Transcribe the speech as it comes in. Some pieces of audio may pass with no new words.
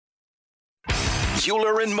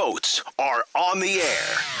Euler and Moats are on the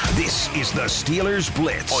air. This is the Steelers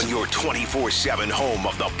Blitz on your 24/7 home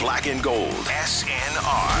of the black and gold.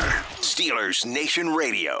 SNR, Steelers Nation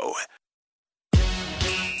Radio.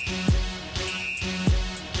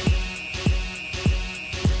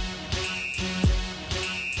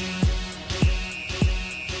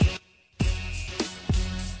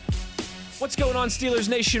 What's going on, Steelers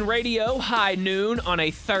Nation Radio? High noon on a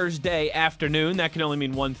Thursday afternoon. That can only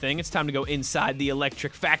mean one thing. It's time to go inside the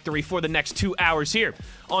electric factory for the next 2 hours here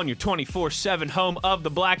on your 24/7 home of the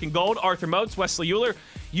black and gold. Arthur Moats, Wesley Euler.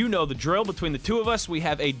 You know the drill. Between the two of us, we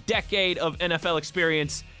have a decade of NFL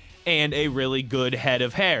experience and a really good head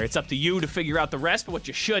of hair. It's up to you to figure out the rest, but what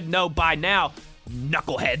you should know by now,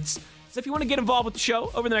 knuckleheads, so if you want to get involved with the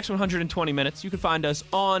show over the next 120 minutes, you can find us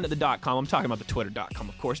on the .com. I'm talking about the Twitter.com,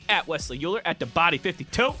 of course, at Wesley Euler, at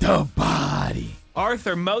TheBody52. The Body.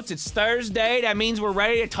 Arthur Moats, it's Thursday. That means we're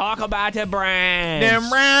ready to talk about the brands. Them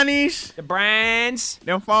brownies. The brands.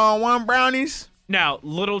 Them 4-1 brownies. Now,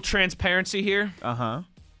 little transparency here. Uh-huh.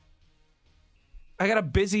 I got a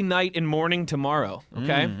busy night and morning tomorrow,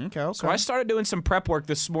 okay? Okay. So I started doing some prep work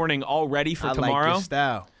this morning already for tomorrow. I like your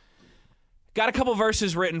style. Got a couple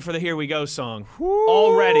verses written for the Here We Go song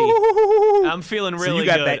already. I'm feeling really so you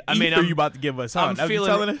got good. That ether you about to give us, huh?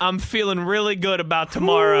 I'm feeling really good about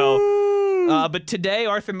tomorrow. But today,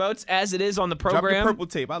 Arthur Moats, as it is on the program. Drop your purple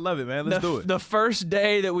tape. I love it, man. Let's do it. The first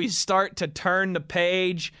day that we start to turn the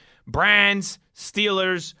page, brands,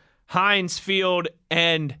 Steelers, Heinz Field,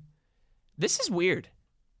 and this is weird.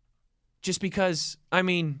 Just because, I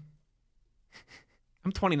mean,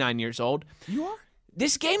 I'm 29 years old. You are?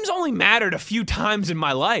 This game's only mattered a few times in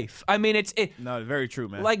my life. I mean, No, very true,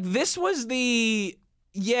 man. Like, this was the,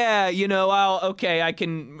 I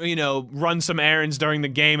can, run some errands during the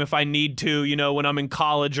game if I need to, when I'm in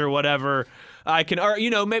college or whatever. I can, or,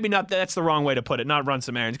 maybe not, that's the wrong way to put it, not run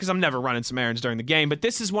some errands, because I'm never running some errands during the game. But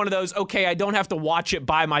this is one of those, I don't have to watch it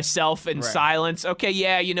by myself in silence. I'll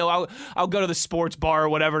go to the sports bar or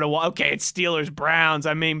whatever to watch. Okay, it's Steelers Browns.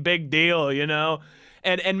 I mean, big deal,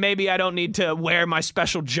 And maybe I don't need to wear my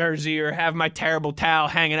special jersey or have my terrible towel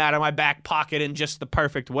hanging out of my back pocket in just the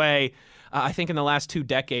perfect way. I think in the last 2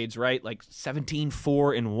 decades, right, like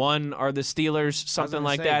 17-4-1 are the Steelers, something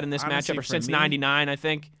like that in this matchup, or since 99, I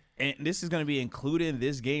think. And this is going to be included in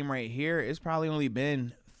this game right here. It's probably only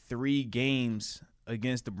been 3 games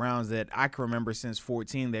against the Browns that I can remember since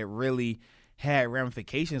 14 that really had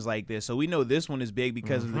ramifications like this. So we know this one is big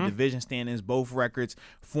because of the division standings, both records,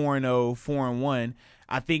 4-0, 4-1.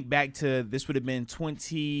 I think back to, this would have been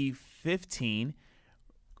 2015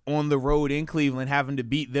 on the road in Cleveland, having to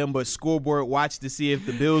beat them, but scoreboard watch to see if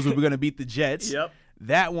the Bills were going to beat the Jets. Yep.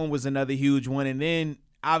 That one was another huge one. And then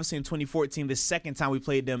obviously in 2014, the second time we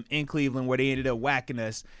played them in Cleveland where they ended up whacking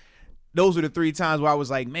us. Those were the 3 times where I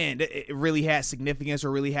was like, man, it really had significance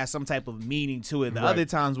or really had some type of meaning to it. The other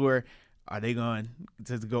times where, are they going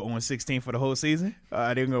to go 1-16 for the whole season?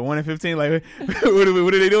 Are they going to go 1-15? Like, what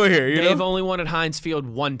are they doing here? They've only won at Heinz Field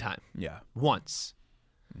one time. Yeah. Once.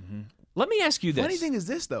 Let me ask you this. Funny thing is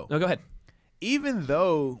this, though. No, go ahead. Even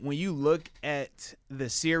though when you look at the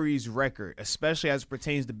series record, especially as it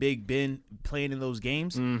pertains to Big Ben playing in those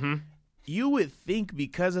games, you would think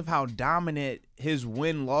because of how dominant his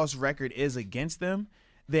win-loss record is against them,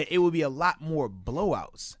 that it would be a lot more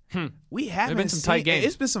blowouts. We haven't been some tight games.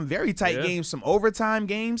 It's been some very tight games, some overtime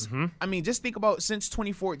games. I mean, just think about since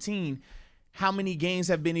 2014, how many games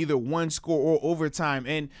have been either one score or overtime.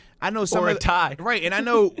 And I know some or a tie. Right, and I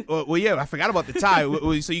know, I forgot about the tie.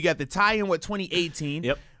 So you got the tie in, 2018.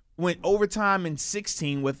 Yep. Went overtime in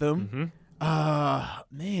 16 with them.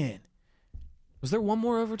 Man. Was there one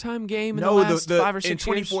more overtime game in the last 5 or 6 years? In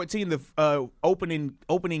 2014, the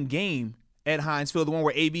opening game at Heinz Field, the one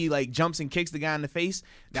where AB jumps and kicks the guy in the face.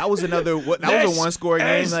 That was another. Was a one-score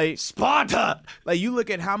game. Like Sparta. Like, you look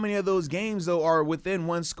at how many of those games though are within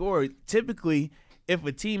one score. Typically, if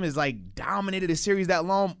a team is dominated a series that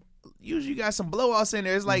long, usually you got some blowouts in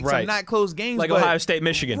there. It's some not close games, like Ohio State,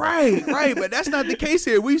 Michigan. Right. But that's not the case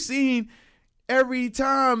here. We've seen every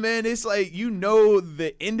time, man. It's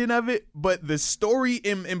the ending of it, but the story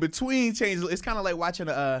in between changes. It's kind of like watching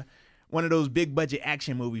one of those big budget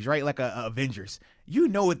action movies, right? Like a Avengers. You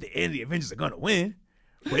know at the end the Avengers are gonna win,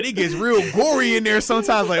 but it gets real gory in there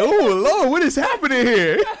sometimes. Like, oh Lord, what is happening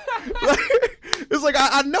here? It's like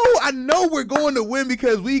I know we're going to win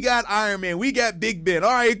because we got Iron Man, we got Big Ben.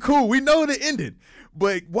 All right, cool. We know the ending,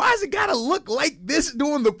 But why does it gotta look like this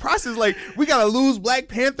during the process? Like, we gotta lose Black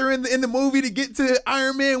Panther in the movie to get to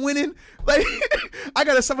Iron Man winning. Like, I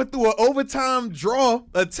gotta suffer through an overtime draw,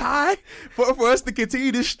 a tie, for us to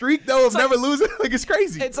continue this streak, though, of never losing. Like, it's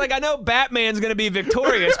crazy. It's like, I know Batman's going to be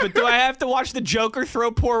victorious, but do I have to watch the Joker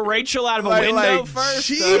throw poor Rachel out of a window first?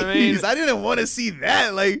 Jeez, I didn't want to see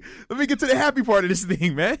that. Like, let me get to the happy part of this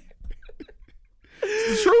thing, man.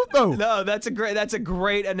 It's the truth, though. No, that's a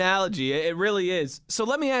great analogy. It really is. So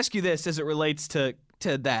let me ask you this as it relates to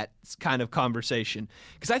that kind of conversation,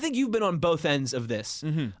 because I think you've been on both ends of this.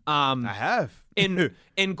 I have. And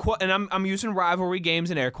I'm using rivalry games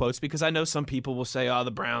in air quotes because I know some people will say, "Oh,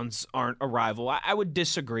 the Browns aren't a rival." I would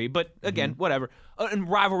disagree, but again, whatever. In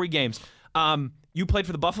rivalry games, you played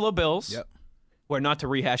for the Buffalo Bills. Yep. Where, not to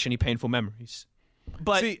rehash any painful memories,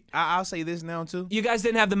 but see, I'll say this now too. You guys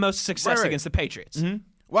didn't have the most success Right. against the Patriots.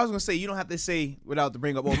 Well, I was gonna say, you don't have to say without to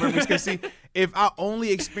bring up old memories. Because see, if I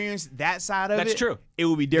only experienced that side of That's it, true. it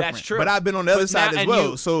would be different. That's true. But I've been on the other side as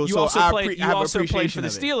well. You also I played for the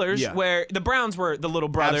Steelers, where the Browns were the little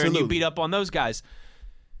brother, and you beat up on those guys.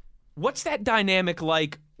 What's that dynamic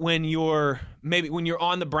like when you're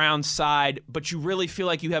on the Browns side, but you really feel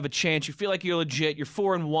like you have a chance? You feel like you're legit. You're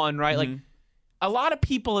 4-1, right? Like, a lot of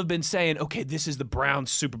people have been saying, "Okay, this is the Browns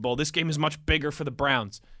Super Bowl. This game is much bigger for the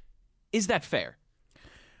Browns." Is that fair?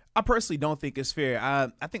 I personally don't think it's fair.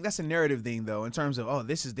 I think that's a narrative thing, though, in terms of, oh,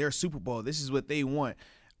 this is their Super Bowl. This is what they want.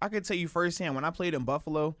 I can tell you firsthand, when I played in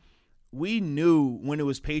Buffalo, we knew when it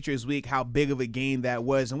was Patriots Week how big of a game that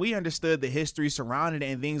was, and we understood the history surrounding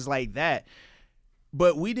it and things like that.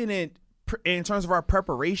 But we didn't, in terms of our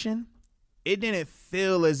preparation, it didn't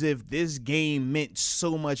feel as if this game meant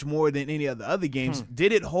so much more than any of the other games.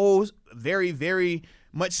 Did it hold very, very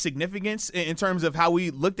much significance in terms of how we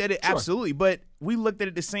looked at it? Sure. Absolutely. But we looked at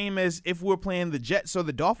it the same as if we were playing the Jets or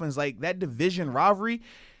the Dolphins. Like, that division rivalry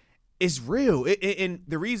is real. And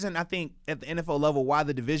the reason I think at the NFL level why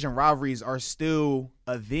the division rivalries are still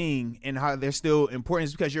a thing and how they're still important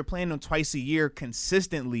is because you're playing them twice a year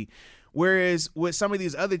consistently. Whereas with some of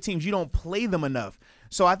these other teams, you don't play them enough.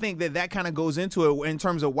 So I think that kind of goes into it in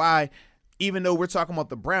terms of why, even though we're talking about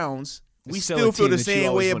the Browns, we still feel the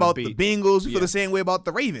same way about the Bengals. We feel the same way about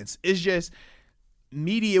the Ravens. It's just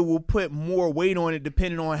media will put more weight on it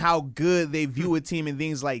depending on how good they view a team and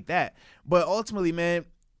things like that. But ultimately, man,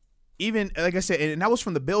 even like I said, and that was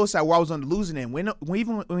from the Bills side where I was on the losing end.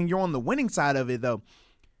 Even when you're on the winning side of it, though,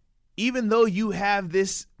 even though you have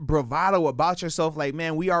this bravado about yourself, like,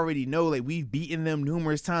 man, we already know, like, we've beaten them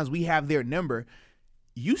numerous times, we have their number,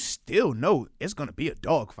 you still know it's going to be a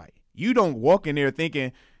dogfight. You don't walk in there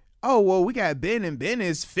thinking, oh, well, we got Ben, and Ben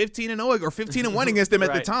is 15-0 or 15-1 against them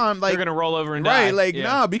at the time. Like, they're going to roll over and die. Right, like,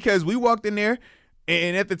 nah, because we walked in there,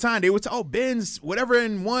 and at the time, they would say, oh, Ben's whatever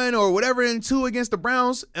in 1 or whatever in 2 against the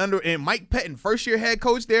Browns, and Mike Pettin, first-year head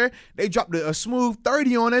coach there, they dropped a smooth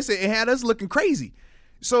 30 on us and had us looking crazy.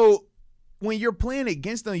 So when you're playing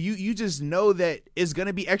against them, you just know that it's going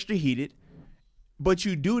to be extra heated. But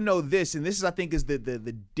you do know this, and this is, I think, is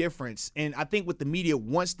the difference. And I think what the media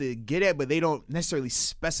wants to get at, but they don't necessarily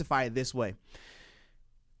specify it this way.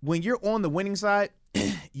 When you're on the winning side,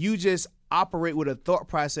 you just operate with a thought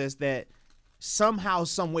process that somehow,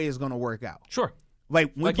 some way is going to work out. Sure.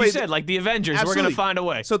 Like you said, like the Avengers, Absolutely. We're going to find a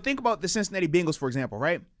way. So think about the Cincinnati Bengals, for example,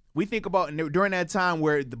 right? We think about during that time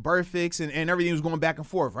where the Burficts and everything was going back and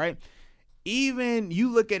forth, right? Even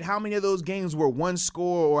you look at how many of those games were one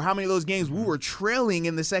score or how many of those games we were trailing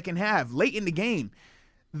in the second half, late in the game.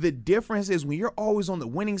 The difference is when you're always on the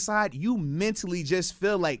winning side, you mentally just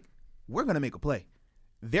feel like we're going to make a play.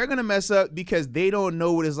 They're going to mess up because they don't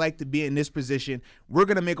know what it's like to be in this position. We're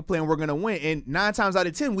going to make a play and we're going to win. And 9 times out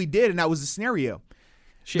of 10, we did, and that was the scenario.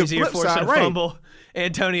 Shazier forced a fumble.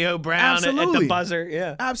 Antonio Brown at the buzzer.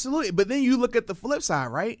 Yeah, absolutely. But then you look at the flip side,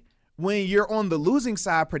 right? When you're on the losing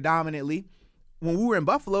side predominantly, when we were in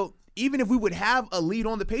Buffalo, even if we would have a lead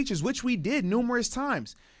on the Patriots, which we did numerous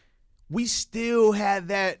times, we still had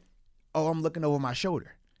that, oh, I'm looking over my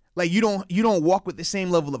shoulder. Like, you don't walk with the same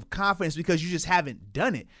level of confidence because you just haven't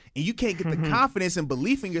done it. And you can't get the confidence and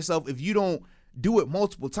belief in yourself if you don't do it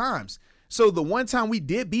multiple times. So the one time we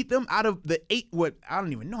did beat them out of the 8, I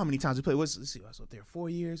don't even know how many times we played. Let's see, I was up there 4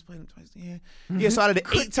 years, played them twice. Yeah. So out of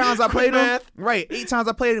the 8 times I played them, right, 8 times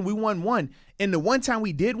I played them, we won 1. And the one time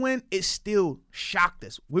we did win, it still shocked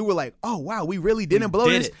us. We were like, oh, wow, we really didn't blow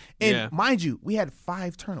this. And mind you, we had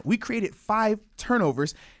 5 turnovers. We created 5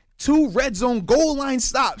 turnovers, 2 red zone goal line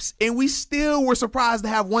stops, and we still were surprised to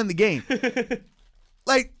have won the game.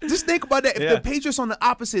 Like, just think about that. If Yeah. the Patriots on the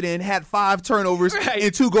opposite end had 5 turnovers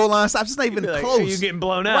and 2 goal line stops, it's not even Like, close. you're getting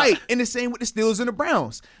blown out. Right. And the same with the Steelers and the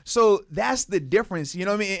Browns. So that's the difference, you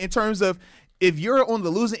know what I mean? In terms of if you're on the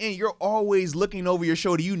losing end, you're always looking over your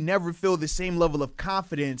shoulder. You never feel the same level of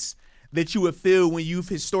confidence that you would feel when you've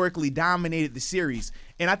historically dominated the series.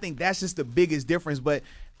 And I think that's just the biggest difference. But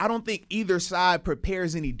I don't think either side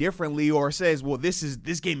prepares any differently or says, well, this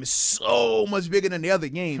game is so much bigger than the other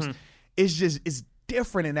games. It's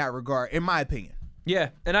different in that regard, in my opinion. Yeah,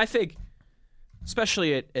 and I think,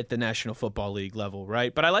 especially at the National Football League level,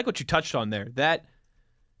 right? But I like what you touched on there.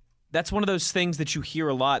 That's one of those things that you hear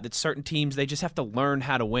a lot, that certain teams, they just have to learn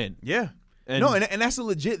how to win. Yeah. And and that's a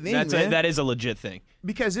legit thing, man. That is a legit thing.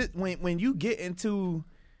 Because when you get into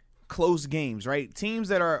close games, right, teams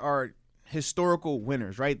that are historical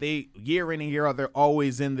winners, right, they year in and year out, they're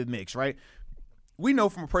always in the mix, right? We know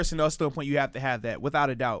from a personnel standpoint you have to have that, without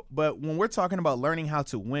a doubt. But when we're talking about learning how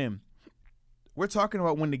to win, we're talking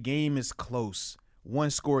about when the game is close,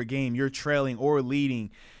 one-score game, you're trailing or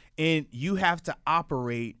leading, and you have to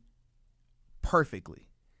operate perfectly.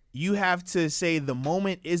 You have to say the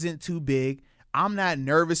moment isn't too big. I'm not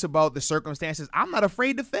nervous about the circumstances. I'm not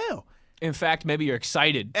afraid to fail. In fact, maybe you're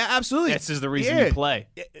excited. Absolutely. This is the reason you play.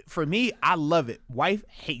 For me, I love it. Wife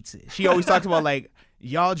hates it. She always talks about, like,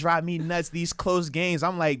 y'all drive me nuts, these close games.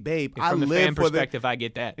 I'm like, babe, I From the live fan for perspective, I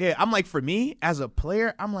get that. Yeah, I'm like, for me, as a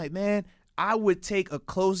player, I'm like, man, I would take a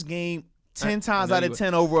close game 10 times out of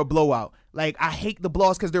 10 over a blowout. Like, I hate the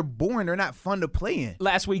blowouts because they're boring. They're not fun to play in.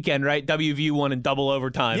 Last weekend, right? WVU won in double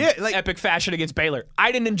overtime. Yeah, like, epic fashion against Baylor.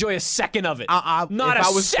 I didn't enjoy a second of it. Not a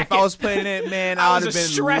second. If I was playing it, man, I would have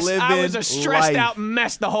been living I was a stressed out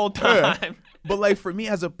mess the whole time. Yeah. But, like, for me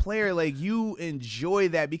as a player, like, you enjoy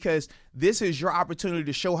that because this is your opportunity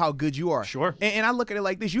to show how good you are. Sure. And I look at it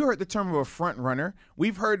like this. You heard the term of a front runner.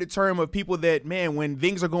 We've heard the term of people that, man, when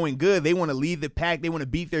things are going good, they want to lead the pack. They want to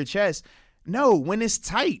beat their chest. No, when it's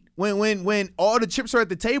tight, when all the chips are at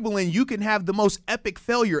the table and you can have the most epic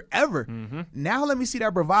failure ever. Mm-hmm. Now let me see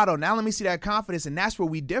that bravado. Now let me see that confidence, and that's where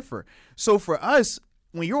we differ. So for us,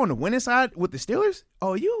 when you're on the winning side with the Steelers,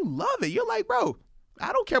 oh, you love it. You're like, bro,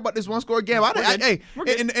 I don't care about this one-score game. Hey,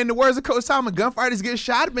 in the words of Coach Tomlin, gunfighters get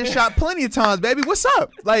shot. I've been shot plenty of times, baby. What's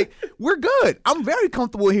up? Like, we're good. I'm very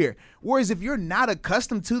comfortable here. Whereas if you're not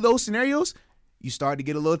accustomed to those scenarios, you start to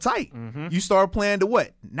get a little tight. Mm-hmm. You start playing to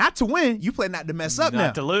what? Not to win. You play not to mess up now.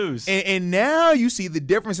 Not to lose. And now you see the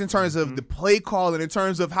difference in terms of the play call and in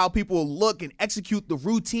terms of how people look and execute the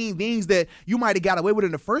routine things that you might have got away with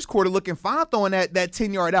in the first quarter looking fine throwing that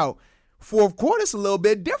 10-yard out. Fourth quarter, it's a little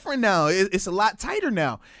bit different now. It's a lot tighter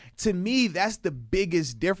now. To me, that's the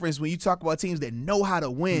biggest difference when you talk about teams that know how to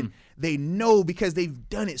win. They know because they've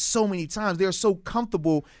done it so many times. They're so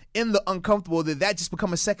comfortable in the uncomfortable that just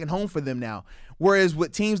become a second home for them now. Whereas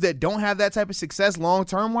with teams that don't have that type of success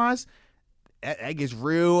long-term wise, that gets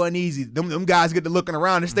real uneasy. Them guys get to looking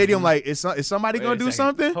around the stadium like, is somebody going to do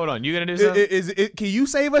something? Hold on, you going to do something? Can you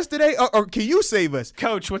save us today? Or can you save us?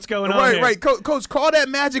 Coach, what's going on here? Right. Coach, call that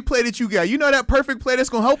magic play that you got. You know that perfect play that's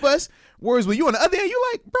going to help us? Whereas when you on the other end, you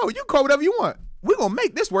like, bro, you call whatever you want. We're going to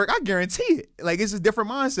make this work. I guarantee it. Like, it's a different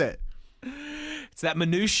mindset. It's that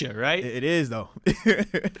minutia, right? It is, though.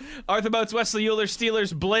 Arthur Moats, Wesley Euler,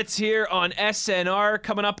 Steelers Blitz here on SNR.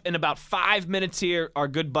 Coming up in about 5 minutes here, our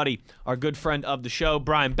good buddy, our good friend of the show,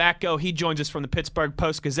 Brian Batko. He joins us from the Pittsburgh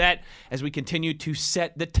Post-Gazette as we continue to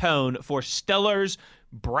set the tone for Steelers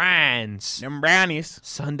Brands. Them brownies.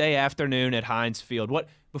 Sunday afternoon at Heinz Field.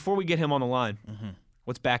 Before we get him on the line,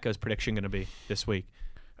 what's Batko's prediction going to be this week?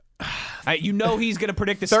 You know he's going to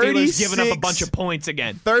predict the Steelers giving up a bunch of points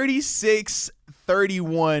again. 36-31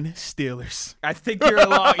 Steelers. I think you're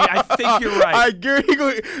I think you're right. I guarantee he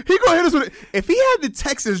gonna hit us with it. If he had the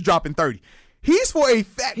Texans dropping 30, he's for a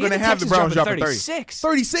fact going to have the Browns dropping 30.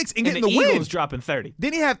 36 and getting the win. Eagles dropping 30.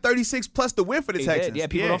 Then he had 36 plus the win for the Texans. Yeah,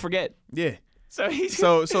 people don't forget. Yeah. So he's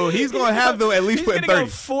going to have them at least putting 30.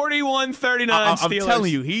 41-39 Steelers. I'm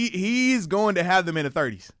telling you, he's going to have them in the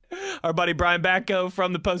 30s. Our buddy Brian Batko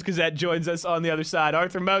from the Post-Gazette joins us on the other side.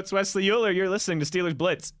 Arthur Moats, Wesley Euler, you're listening to Steelers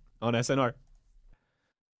Blitz on SNR.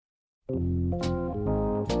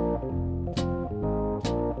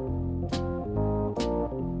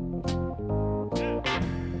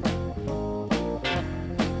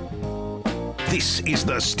 This is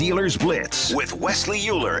the Steelers Blitz with Wesley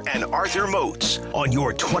Euler and Arthur Moats on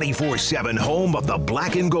your 24/7 home of the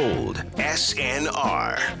black and gold,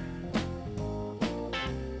 SNR.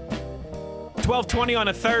 12:20 on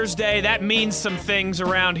a Thursday. That means some things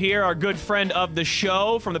around here. Our good friend of the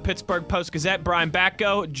show from the Pittsburgh Post-Gazette, Brian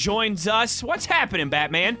Batko, joins us. What's happening,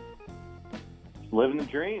 Batman? Living the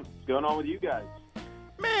dream. What's going on with you guys?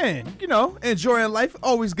 Man, enjoying life.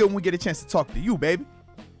 Always good when we get a chance to talk to you, baby.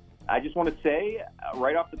 I just want to say,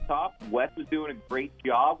 right off the top, Wes is doing a great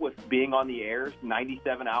job with being on the air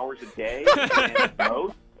 97 hours a day.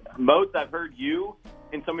 And most, I've heard you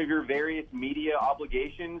in some of your various media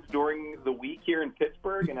obligations during the week here in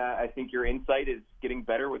Pittsburgh, and I think your insight is getting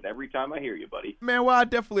better with every time I hear you, buddy. Man, well, I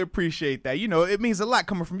definitely appreciate that. It means a lot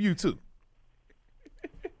coming from you, too.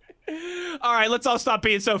 All right, let's all stop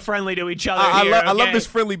being so friendly to each other I here. I love this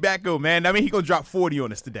friendly Batco, man. I mean, he's going to drop 40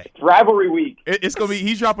 on us today. It's rivalry week. It's going to be –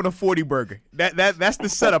 he's dropping a 40 burger. That's the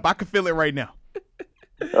setup. I can feel it right now.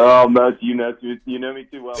 Oh, Mose, you know me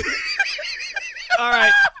too well. All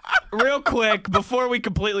right, real quick before we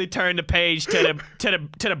completely turn the page to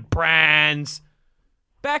the brands,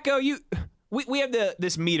 Backo, we have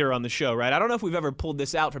this meter on the show, right? I don't know if we've ever pulled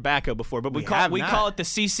this out for Backo before, but we call it the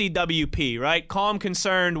CCWP, right? Calm,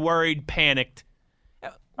 concerned, worried, panicked.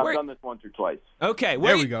 I've done this once or twice. Okay,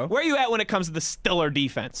 there we go. Where are you at when it comes to the Stiller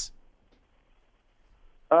defense?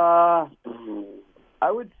 I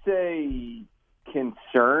would say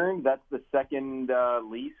concerned. That's the second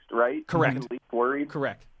least, right? Correct. Second least worried.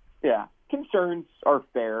 Correct. Yeah. Concerns are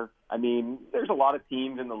fair. I mean, there's a lot of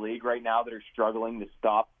teams in the league right now that are struggling to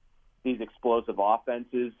stop these explosive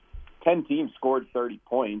offenses. 10 teams scored 30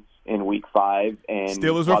 points in Week 5. And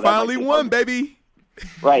Steelers were finally won, baby.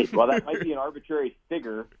 Right. Well, that might be an arbitrary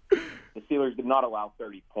figure. The Steelers did not allow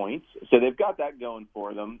 30 points, so they've got that going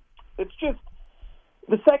for them. It's just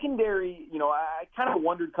the secondary, I kind of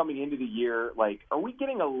wondered coming into the year, are we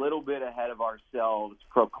getting a little bit ahead of ourselves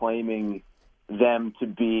proclaiming them to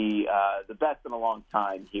be the best in a long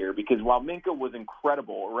time here? Because while Minkah was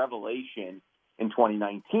incredible, a revelation in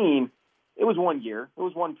 2019, it was 1 year. It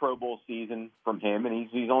was one Pro Bowl season from him, and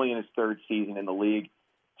he's only in his third season in the league.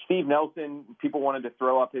 Steve Nelson, people wanted to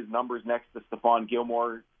throw up his numbers next to Stephon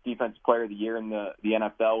Gilmore, Defensive Player of the Year in the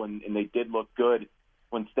NFL, and they did look good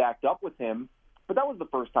when stacked up with him. But that was the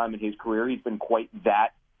first time in his career he's been quite that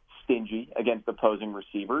stingy against opposing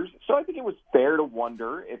receivers. So I think it was fair to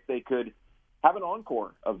wonder if they could have an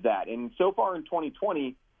encore of that. And so far in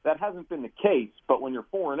 2020, that hasn't been the case. But when you're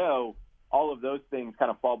 4-0, all of those things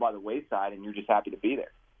kind of fall by the wayside, and you're just happy to be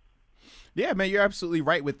there. Yeah, man, you're absolutely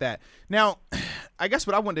right with that. Now, I guess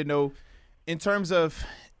what I wanted to know, in terms of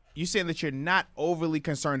you saying that you're not overly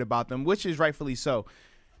concerned about them, which is rightfully so,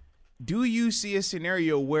 do you see a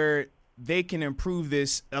scenario where they can improve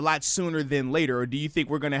this a lot sooner than later, or do you think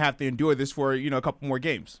we're going to have to endure this for, a couple more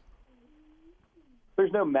games?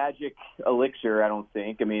 There's no magic elixir, I don't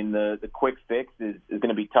think. I mean, the quick fix is going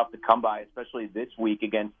to be tough to come by, especially this week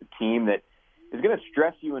against a team that is going to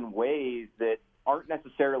stress you in ways that aren't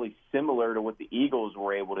necessarily similar to what the Eagles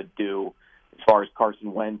were able to do as far as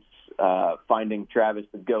Carson Wentz finding Travis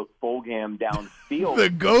the GOAT Fulgham downfield. The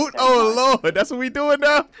GOAT? Oh, Lord. That's what we doing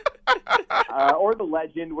now? Or the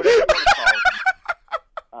legend, whatever you want to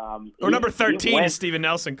call it. Or number 13, as Steven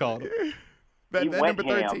Nelson called. He went number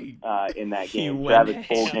 13. In that game. Travis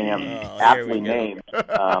Fulgham, aptly named.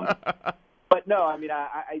 But no, I mean,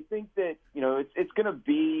 I think that, it's going to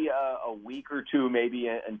be a week or two maybe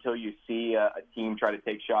until you see a team try to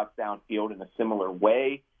take shots downfield in a similar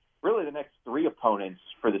way. Really, the next three opponents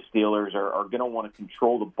for the Steelers are going to want to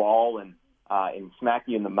control the ball and smack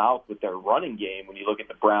you in the mouth with their running game when you look at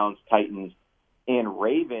the Browns, Titans, and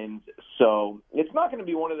Ravens. So it's not going to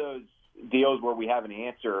be one of those deals where we have an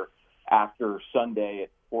answer after Sunday at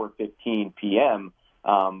 4:15 p.m.,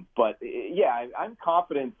 but, yeah, I'm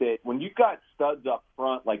confident that when you've got studs up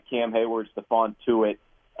front like Cam Hayward, Stephon Tuitt,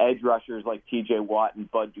 edge rushers like T.J. Watt and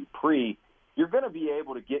Bud Dupree, you're going to be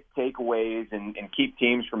able to get takeaways and keep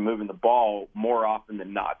teams from moving the ball more often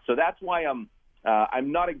than not. So that's why I'm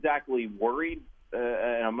not exactly worried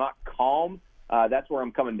and I'm not calm. That's where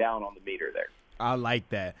I'm coming down on the meter there. I like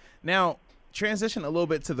that. Now, transition a little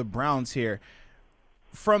bit to the Browns here.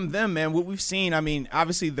 From them, man, what we've seen, I mean,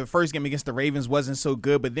 obviously the first game against the Ravens wasn't so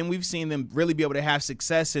good, but then we've seen them really be able to have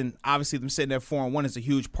success, and obviously them sitting at 4-1 is a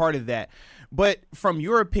huge part of that. But from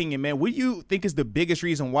your opinion, man, what do you think is the biggest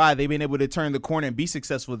reason why they've been able to turn the corner and be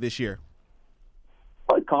successful this year?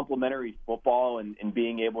 Probably complementary football and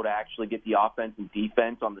being able to actually get the offense and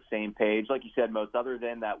defense on the same page. Like you said, most other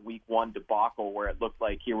than that Week 1 debacle where it looked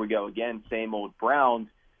like, here we go again, same old Browns,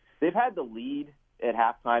 they've had the lead at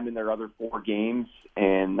halftime in their other 4 games,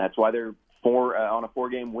 and that's why they're on a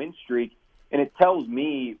 4-game win streak. And it tells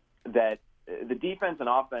me that the defense and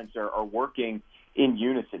offense are working in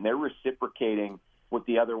unison. They're reciprocating what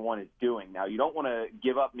the other one is doing. Now, you don't want to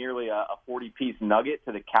give up nearly a 40-piece nugget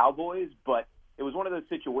to the Cowboys, but it was one of those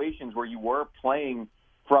situations where you were playing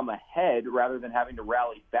from ahead rather than having to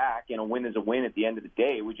rally back, and a win is a win at the end of the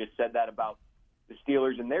day. We just said that about the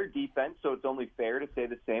Steelers in their defense, so it's only fair to say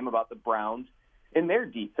the same about the Browns in their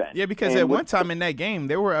defense. Yeah, because at one time in that game,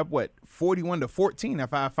 they were up, 41-14,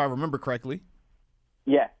 if I remember correctly.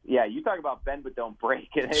 Yeah. You talk about bend but don't break,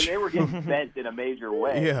 and they were getting bent in a major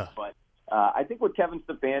way. Yeah. But I think what Kevin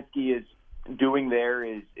Stefanski is doing there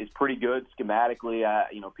is pretty good schematically.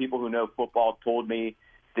 People who know football told me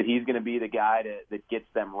that he's going to be the guy that gets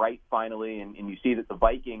them right finally, and you see that the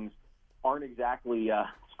Vikings aren't exactly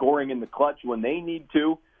scoring in the clutch when they need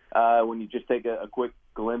to, when you just take a quick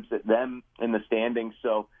glimpse at them in the standings.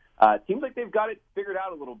 So it seems like they've got it figured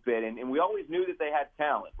out a little bit, and we always knew that they had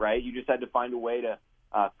talent, right? You just had to find a way to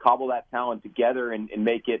cobble that talent together and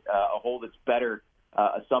make it a whole that's better,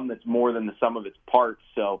 a sum that's more than the sum of its parts.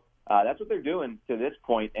 So that's what they're doing to this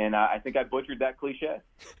point, and I think I butchered that cliche.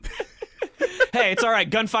 Hey, it's all right.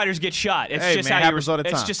 Gunfighters get shot. It's just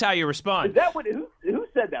how you respond. Is that who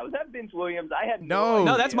said that? Was that Vince Williams? I had no.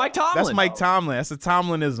 No, that's Mike Tomlin. That's Mike Tomlin. That's a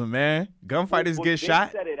Tomlinism, man. Gunfighters get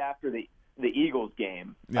shot. They said it after the Eagles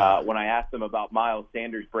game when I asked them about Miles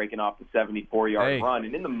Sanders breaking off the 74-yard run,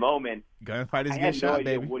 and in the moment, gunfighters I get had shot, no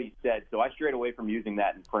idea baby. what he said, so I strayed away from using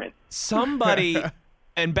that in print. Somebody,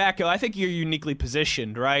 and Backo, I think you're uniquely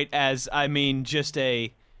positioned, right? As just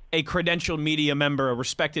a credentialed media member, a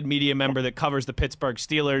respected media member that covers the Pittsburgh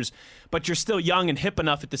Steelers, but you're still young and hip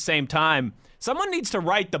enough at the same time. Someone needs to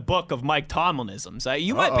write the book of Mike Tomlinisms.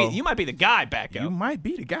 You might be the guy, Backo. You might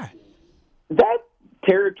be the guy. That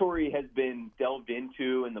territory has been delved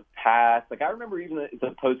into in the past. Like, I remember even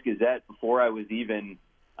the Post-Gazette before I was even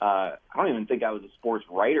I don't even think I was a sports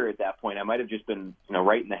writer at that point. I might have just been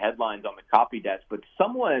writing the headlines on the copy desk, but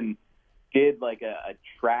someone did like a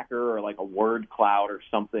tracker or like a word cloud or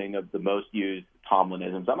something of the most used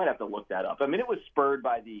Tomlinisms. I might have to look that up. I mean, it was spurred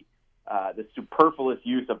by the superfluous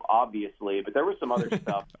use of obviously, but there was some other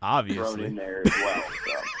stuff thrown in there as well.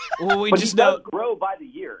 So. Well, but it does grow by the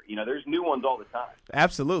year. There's new ones all the time.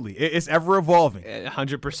 Absolutely. It's ever evolving.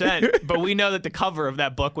 100%. But we know that the cover of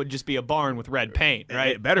that book would just be a barn with red paint,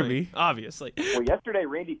 right? It better be. Obviously. Well, yesterday,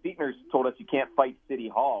 Randy Fichtner told us you can't fight City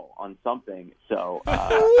Hall on something. So what?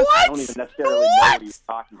 I don't even necessarily know what he's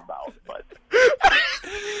talking about. But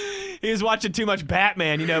he was watching too much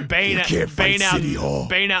Batman, Bane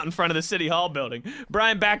out in front of the City Hall building.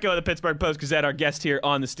 Brian Backo of the Pittsburgh Post-Gazette, our guest here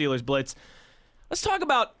on the Steelers Blitz. Let's talk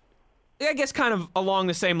about, I guess, kind of along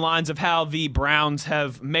the same lines of how the Browns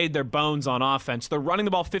have made their bones on offense. They're running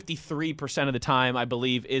the ball 53% of the time, I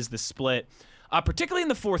believe, is the split, particularly in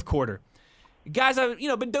the fourth quarter. Guys, I've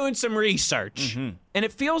been doing some research, and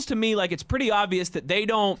it feels to me like it's pretty obvious that they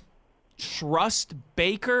don't trust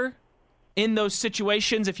Baker in those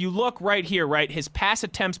situations. If you look right here, his pass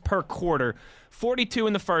attempts per quarter, 42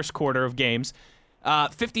 in the first quarter of games,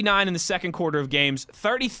 59 in the second quarter of games,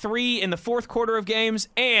 33 in the fourth quarter of games,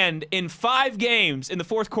 and in 5 games in the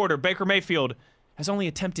fourth quarter, Baker Mayfield has only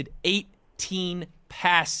attempted 18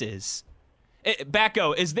 passes.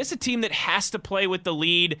 Backo, is this a team that has to play with the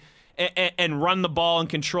lead and run the ball and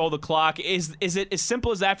control the clock? Is it as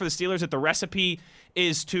simple as that for the Steelers, that the recipe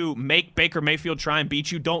is to make Baker Mayfield try and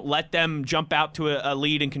beat you? Don't let them jump out to a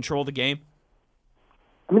lead and control the game?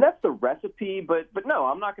 I mean, that's the recipe, but no,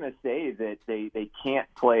 I'm not going to say that they can't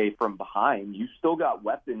play from behind. You still got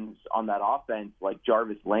weapons on that offense like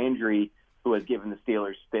Jarvis Landry, who has given the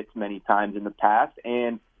Steelers fits many times in the past.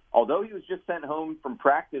 And although he was just sent home from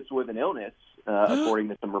practice with an illness, according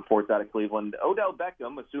to some reports out of Cleveland, Odell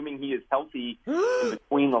Beckham, assuming he is healthy in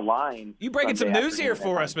between the lines. You breaking some news here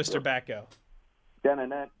for us, Mr. Backo. Yeah,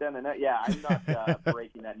 I'm not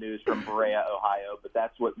breaking that news from Berea, Ohio, but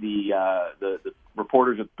that's what the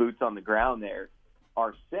reporters with boots on the ground there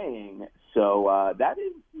are saying. So that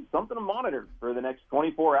is something to monitor for the next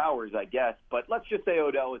 24 hours, I guess. But let's just say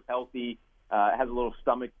Odell is healthy, has a little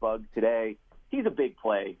stomach bug today. He's a big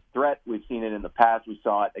play threat. We've seen it in the past. We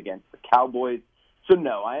saw it against the Cowboys. So,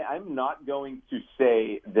 no, I'm not going to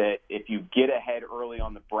say that if you get ahead early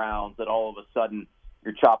on the Browns that all of a sudden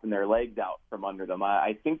you're chopping their legs out from under them.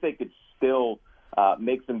 I think they could still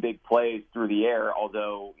make some big plays through the air,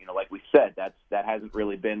 although, like we said, that hasn't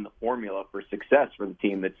really been the formula for success for the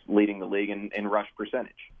team that's leading the league in rush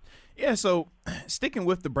percentage. Yeah, so sticking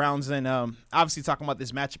with the Browns and obviously talking about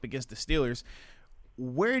this matchup against the Steelers,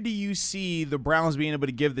 where do you see the Browns being able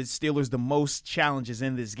to give the Steelers the most challenges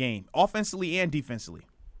in this game, offensively and defensively?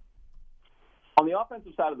 On the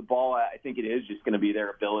offensive side of the ball, I think it is just going to be their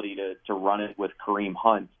ability to run it with Kareem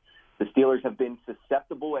Hunt. The Steelers have been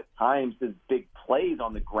susceptible at times to big plays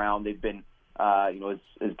on the ground. They've been, as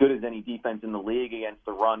good as any defense in the league against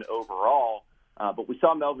the run overall. But we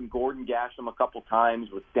saw Melvin Gordon gash them a couple times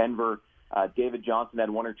with Denver. David Johnson had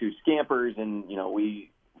 1 or 2 scampers, and we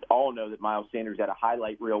all know that Miles Sanders had a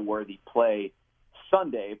highlight reel-worthy play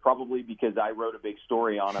Sunday, probably because I wrote a big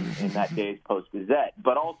story on him in that day's Post-Gazette.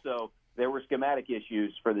 But also, there were schematic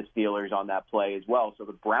issues for the Steelers on that play as well. So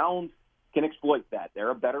the Browns can exploit that. They're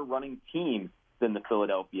a better running team than the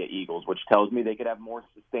Philadelphia Eagles, which tells me they could have more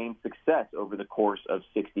sustained success over the course of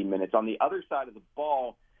 60 minutes. On the other side of the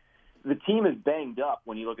ball, the team is banged up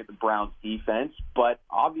when you look at the Browns defense, but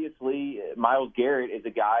obviously Myles Garrett is a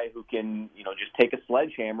guy who can, just take a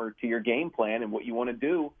sledgehammer to your game plan and what you want to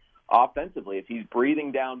do offensively. If he's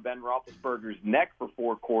breathing down Ben Roethlisberger's neck for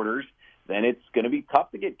 4 quarters, then it's going to be tough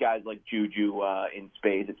to get guys like Juju in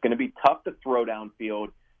space. It's going to be tough to throw downfield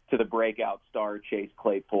to the breakout star Chase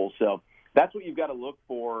Claypool. So that's what you've got to look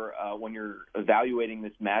for when you're evaluating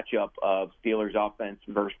this matchup of Steelers offense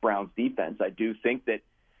versus Browns defense. I do think that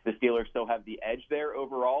the Steelers still have the edge there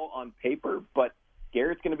overall on paper, but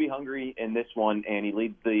Garrett's going to be hungry in this one, and he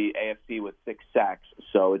leads the AFC with 6 sacks.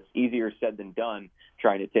 So it's easier said than done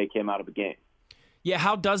trying to take him out of the game. Yeah,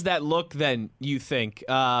 how does that look then, you think,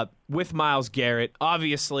 with Myles Garrett?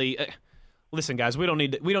 Obviously, listen, guys, we don't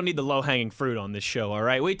need the low-hanging fruit on this show, all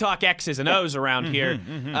right? We talk X's and O's around here.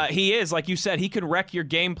 He is, like you said, he can wreck your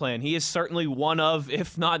game plan. He is certainly one of,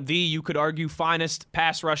 if not the, you could argue, finest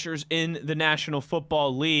pass rushers in the National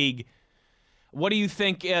Football League. What do you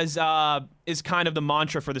think is kind of the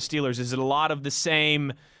mantra for the Steelers? Is it a lot of the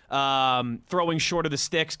same throwing short of the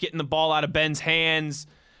sticks, getting the ball out of Ben's hands?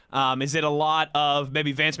 Is it a lot of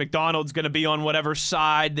maybe Vance McDonald's going to be on whatever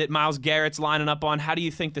side that Myles Garrett's lining up on? How do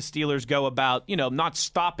you think the Steelers go about, not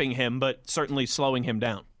stopping him, but certainly slowing him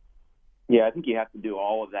down? Yeah, I think you have to do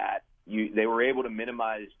all of that. They were able to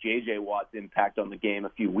minimize J.J. Watt's impact on the game a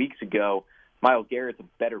few weeks ago. Myles Garrett's a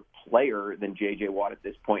better player than J.J. Watt at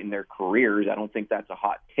this point in their careers. I don't think that's a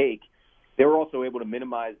hot take. They were also able to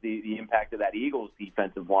minimize the impact of that Eagles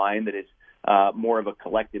defensive line that is more of a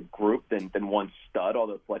collective group than one stud,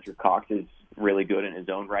 although Fletcher Cox is really good in his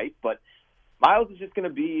own right. But Myles is just going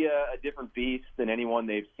to be a different beast than anyone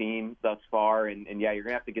they've seen thus far. And yeah, you're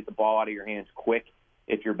going to have to get the ball out of your hands quick.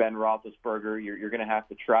 If you're Ben Roethlisberger, you're going to have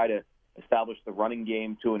to try to establish the running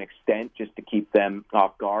game to an extent just to keep them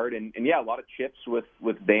off guard. And yeah, a lot of chips with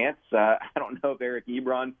Vance. I don't know if Eric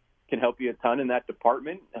Ebron can help you a ton in that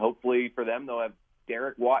department. Hopefully for them, they'll have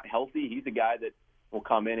Derek Watt healthy. He's a guy that will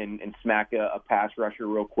come in and smack a pass rusher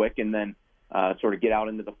real quick and then sort of get out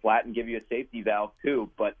into the flat and give you a safety valve too.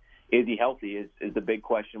 But is he healthy is the big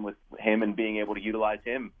question with him and being able to utilize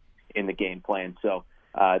him in the game plan. So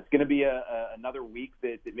it's going to be another week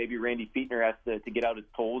that maybe Randy Fichtner has to get out his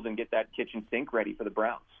tools and get that kitchen sink ready for the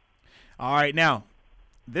Browns. All right, now,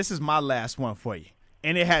 this is my last one for you,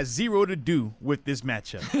 and it has zero to do with this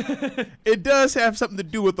matchup. It does have something to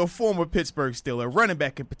do with a former Pittsburgh Steeler, running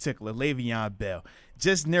back in particular, Le'Veon Bell.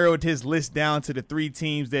 Just narrowed his list down to the 3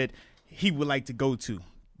 teams that he would like to go to.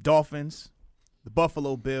 Dolphins, the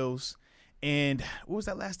Buffalo Bills, and what was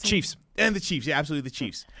that last team? Chiefs. And the Chiefs, yeah, absolutely the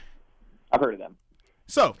Chiefs. I've heard of them.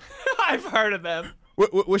 So, I've heard of them.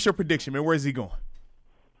 What's your prediction, man? Where's he going?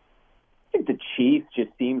 I think the Chiefs just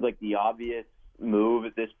seems like the obvious move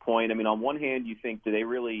at this point. I mean, on one hand, you think, do they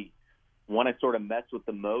really want to sort of mess with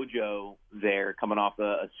the mojo there coming off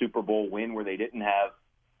a Super Bowl win where they didn't have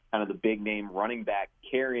kind of the big-name running back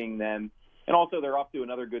carrying them? And also, they're off to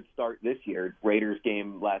another good start this year. Raiders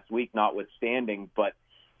game last week notwithstanding. But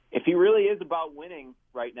if he really is about winning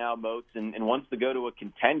right now, Moats, and wants to go to a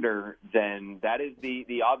contender, then that is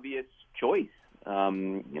the obvious choice.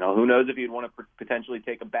 Who knows if he'd want to potentially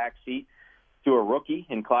take a back seat to a rookie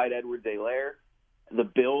in Clyde Edwards-Helaire. The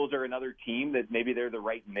Bills are another team that maybe they're the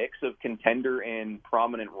right mix of contender and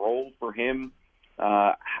prominent role for him.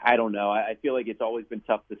 I don't know. I feel like it's always been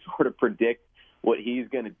tough to sort of predict what he's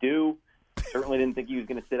going to do. Certainly didn't think he was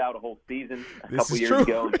going to sit out a whole season a couple years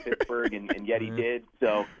ago in Pittsburgh, and yet he did.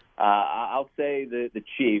 So I'll say the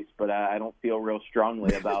Chiefs, but I don't feel real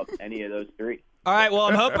strongly about any of those 3. All right, well,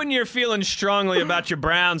 I'm hoping you're feeling strongly about your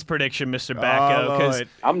Browns prediction, Mr. Backo, because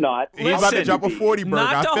I'm not. He's about to drop a 40 burger.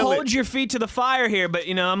 Not to hold it. your feet to the fire here, but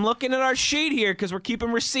I'm looking at our sheet here because we're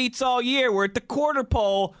keeping receipts all year. We're at the quarter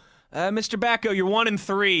pole. Mr. Backo, you're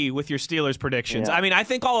 1-3 with your Steelers predictions. Yeah. I mean, I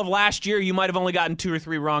think all of last year you might have only gotten 2 or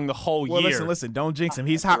 3 wrong the whole year. Listen, don't jinx him.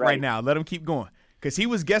 He's hot right now. Let him keep going. Because he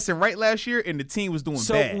was guessing right last year, and the team was doing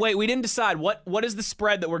bad. So, wait, we didn't decide. What is the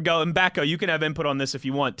spread that we're going? Backo, you can have input on this if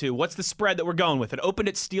you want to. What's the spread that we're going with? It opened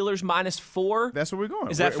at Steelers -4? That's where we're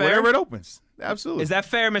going. Is that fair? Wherever it opens. Absolutely. Is that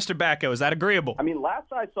fair, Mr. Backo? Is that agreeable? I mean,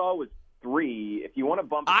 last I saw was 3. If you want to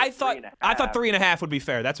bump it I to thought 3.5. I thought 3.5 would be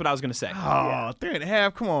fair. That's what I was going to say. Oh,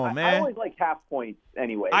 3.5. Come on, I man. always like half points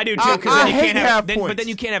anyway. I do too, I because then you hate can't have half then, but points. then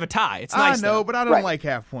you can't have a tie. It's nice. I know, though. but I don't Right. like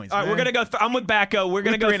half points. All right, man. we're gonna go. I'm with Backo. We're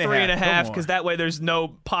gonna go 3.5. 3.5 Come because on. that way there's no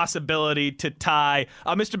possibility to tie.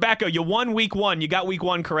 Mr. Backo, you won week 1. You got week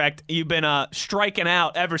 1 correct. You've been striking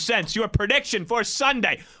out ever since. Your prediction for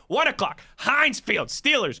Sunday, 1 o'clock, Heinz Field,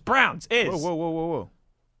 Steelers, Browns is Whoa.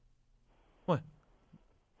 what?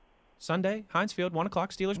 Sunday, Heinz Field, 1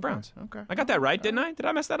 o'clock, Steelers, Browns. Okay. I got that right, didn't I? Did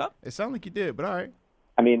I mess that up? It sounded like you did, but all right.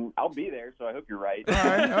 I mean, I'll be there, so I hope you're right.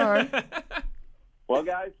 All right. Well,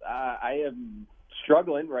 guys, I am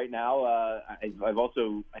struggling right now. I've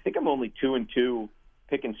also, I think I'm only 2-2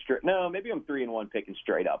 picking straight. No, maybe I'm 3-1 picking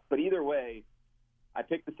straight up. But either way, I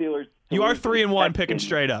picked the Steelers. You are lose to the 3-1 picking Texans.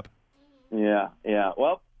 straight up, Yeah.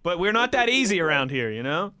 Well, but we're not that easy around here, you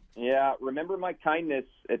know. yeah. Remember my kindness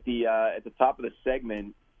at the top of the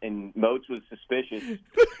segment, and Moats was suspicious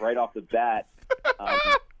right off the bat.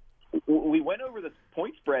 We went over the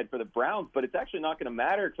point spread for the Browns, but it's actually not going to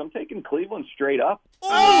matter because I'm taking Cleveland straight up.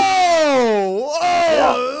 Oh,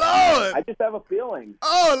 Lord. I just have a feeling.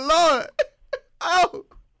 Oh, Lord. Oh.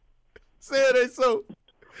 Say it ain't so.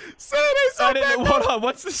 Say it ain't so. I didn't. Hold on.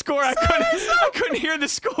 What's the score? I couldn't hear the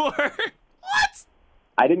score. What?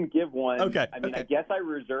 I didn't give one. Okay, I mean, okay. I guess I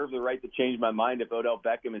reserve the right to change my mind if Odell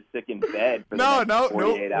Beckham is sick in bed for the next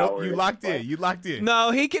 48 hours. You locked But in. You locked in.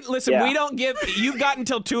 No, he can listen. Yeah. We don't give. You've got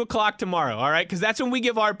until 2 o'clock tomorrow, all right? Because that's when we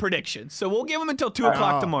give our predictions. So we'll give him until 2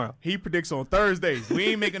 o'clock tomorrow. He predicts on Thursdays. We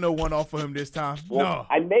ain't making no one off for him this time. Well, No.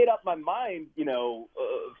 I made up my mind,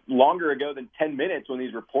 longer ago than 10 minutes when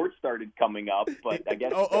these reports started coming up. But I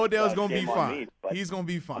guess Odell's gonna be shame on fine. me, but He's gonna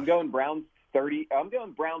be fine. I'm going Browns 30. I'm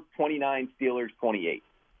going Browns 29, Steelers 28.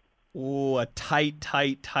 Ooh, a tight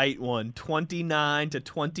one.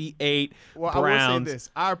 29-28. Well, Browns. I will say this.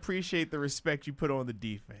 I appreciate the respect you put on the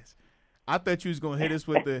defense. I thought you was gonna hit us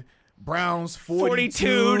with the Browns 42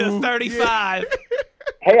 42-35.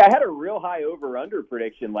 Hey, I had a real high over-under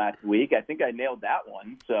prediction last week. I think I nailed that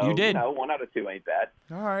one. So You did. 1 out of 2 ain't bad.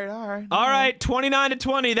 All right. All right,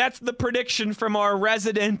 29-20. That's the prediction from our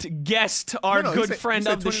resident guest, our No, good you said- friend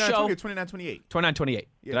you said of the 29, show. 29-28. 29-28.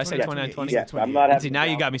 Did I say 29-20? Yes, I'm not See, now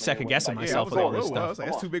you got me second-guessing Yeah, myself I was with all like, this whoa, stuff. I was like,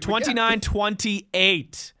 that's too big of a gap.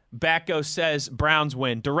 29-28. Backo says Browns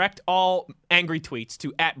win. Direct all angry tweets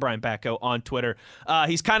to @Brian Backo on Twitter.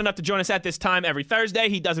 He's kind enough to join us at this time every Thursday.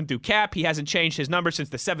 He doesn't do cap. He hasn't changed his number since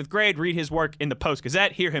the 7th grade. Read his work in the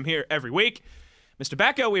Post-Gazette. Hear him here every week. Mr.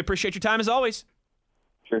 Backo, we appreciate your time as always.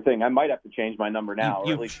 Sure thing. I might have to change my number now,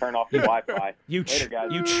 You- or at least turn off the Wi-Fi. You Later,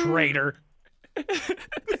 guys. you traitor.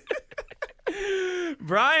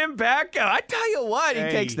 Brian Backo, I tell you what, he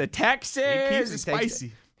Hey, takes the Texans. he keeps it takes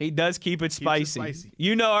spicy. He does keep it spicy. spicy.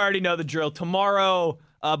 You know, I already know the drill. Tomorrow,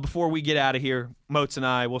 before we get out of here, Moats and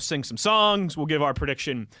I will sing some songs. We'll give our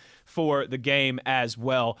prediction for the game as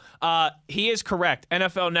well. He is correct.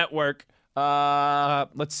 NFL Network.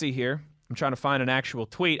 Let's see here. I'm trying to find an actual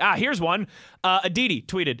tweet. Here's one. Aditi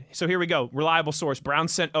tweeted. So here we go. Reliable source.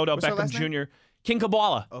 Browns sent Odell What's her Beckham last name? Jr. King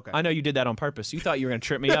Kabbalah. Okay. I know you did that on purpose. You thought you were going to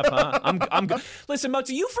trip me up, huh? I'm good. Listen, Moats,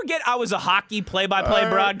 you forget I was a hockey play-by-play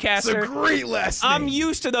broadcaster. It's a great last name. I'm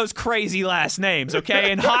used to those crazy last names,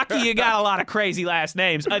 okay? In hockey, you got a lot of crazy last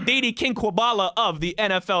names. Aditi Kinkwabala of the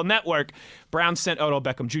NFL Network. Browns sent Odell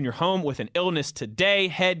Beckham Jr. home with an illness today.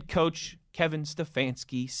 Head coach Kevin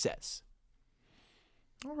Stefanski says.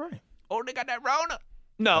 All right. Oh, they got that Rona.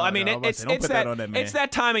 No, I mean no, I was about to say, don't it's put that on that man. it's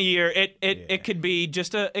that time of year. It could be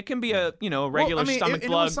just a regular stomach it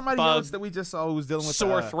bug, was somebody bug. else that we just saw who was dealing with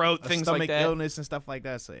sore throat, a things like stomach that. illness and stuff like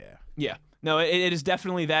that. So yeah. Yeah. No, it is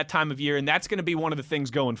definitely that time of year, and that's going to be one of the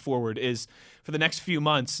things going forward is for the next few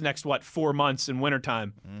months, 4 months in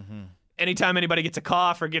wintertime. Mm-hmm. Anytime anybody gets a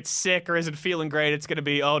cough or gets sick or isn't feeling great, it's going to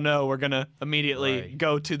be, oh, no, we're going to immediately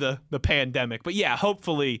go to the pandemic. But, yeah,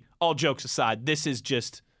 hopefully, all jokes aside, this is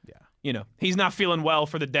just, he's not feeling well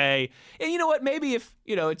for the day. And you know what? Maybe if,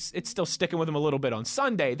 it's still sticking with him a little bit on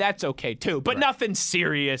Sunday, that's okay, too. But nothing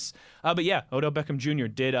serious. But, yeah, Odell Beckham Jr.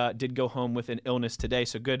 did go home with an illness today.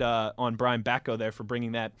 So good on Brian Backo there for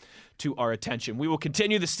bringing that to our attention. We will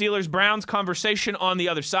continue the Steelers-Browns conversation on the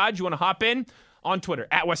other side. You want to hop in? On Twitter,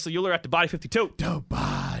 @Wesley Euler, @TheBody52. The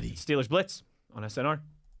body. Steelers Blitz on SNR.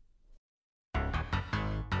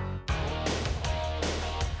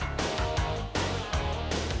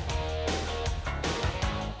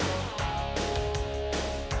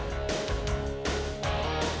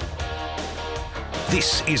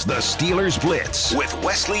 This is the Steelers Blitz with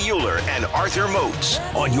Wesley Euler and Arthur Moats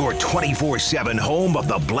on your 24/7 home of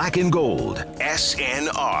the black and gold,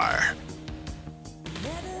 SNR.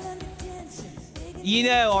 You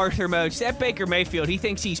know, Arthur Moats, that Baker Mayfield, he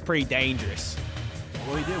thinks he's pretty dangerous.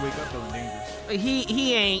 Well, he did wake up feeling dangerous.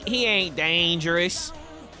 He ain't dangerous.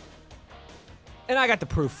 And I got the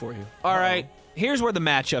proof for you. All right. Here's where the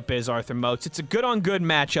matchup is, Arthur Moats. It's a good-on-good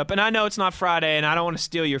matchup, and I know it's not Friday, and I don't want to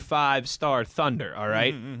steal your 5-star thunder, all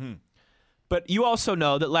right? But you also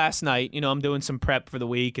know that last night, I'm doing some prep for the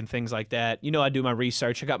week and things like that. I do my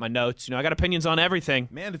research. I got my notes. I got opinions on everything.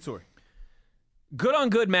 Mandatory.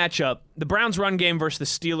 Good-on-good matchup. The Browns' run game versus the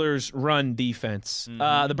Steelers' run defense.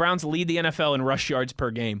 The Browns lead the NFL in rush yards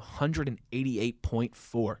per game,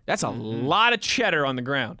 188.4. That's a lot of cheddar on the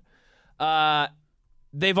ground.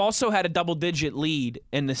 They've also had a double-digit lead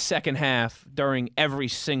in the second half during every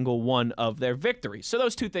single one of their victories. So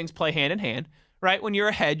those two things play hand in hand, right? When you're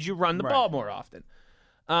ahead, you run the ball more often.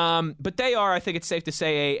 But they are, I think it's safe to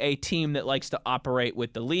say, a team that likes to operate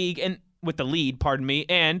with the lead, and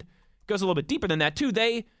goes a little bit deeper than that, too.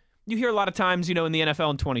 You hear a lot of times, in the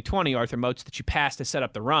NFL in 2020, Arthur Moats, that you pass to set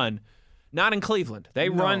up the run. Not in Cleveland. They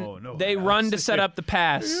run to set up the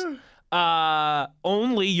pass.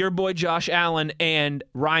 Only your boy Josh Allen and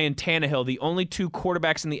Ryan Tannehill, the only two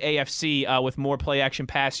quarterbacks in the AFC with more play-action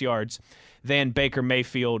pass yards than Baker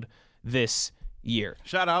Mayfield this year.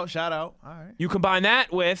 Shout out. All right. You combine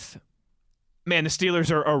that with, the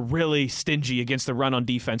Steelers are really stingy against the run on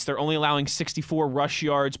defense. They're only allowing 64 rush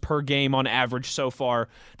yards per game on average so far.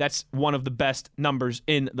 That's one of the best numbers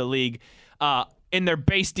in the league. In their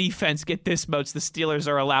base defense, get this, Moats, the Steelers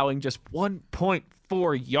are allowing just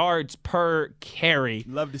 1.4 yards per carry.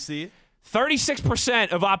 Love to see it. 36%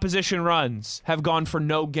 of opposition runs have gone for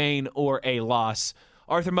no gain or a loss.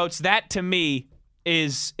 Arthur Moats, that to me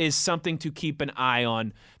is something to keep an eye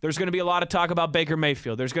on. There's going to be a lot of talk about Baker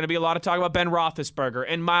Mayfield. There's going to be a lot of talk about Ben Roethlisberger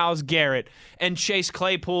and Myles Garrett and Chase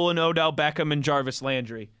Claypool and Odell Beckham and Jarvis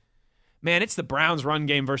Landry. Man, it's the Browns' run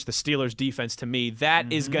game versus the Steelers' defense to me.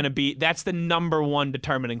 That is going to be – that's the number one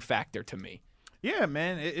determining factor to me. Yeah,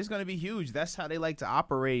 man, it's going to be huge. That's how they like to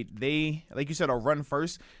operate. They, like you said, are run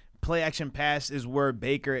first. Play action pass is where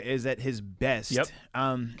Baker is at his best. Yep.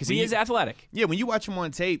 Because he is athletic. Yeah, when you watch him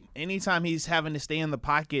on tape, anytime he's having to stay in the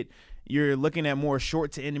pocket, you're looking at more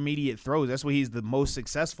short to intermediate throws. That's what he's the most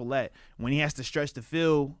successful at. When he has to stretch the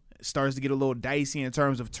field, it starts to get a little dicey in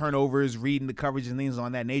terms of turnovers, reading the coverage and things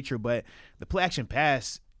on that nature. But the play action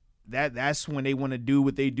pass, that's when they want to do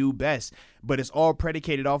what they do best. But it's all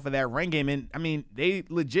predicated off of that run game. And, they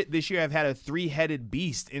legit this year have had a three-headed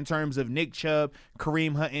beast in terms of Nick Chubb,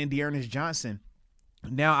 Kareem Hunt, and Dearness Johnson.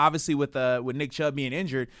 Now, obviously, with Nick Chubb being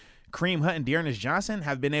injured, Kareem Hunt and Dearness Johnson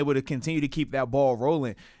have been able to continue to keep that ball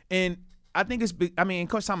rolling. And I think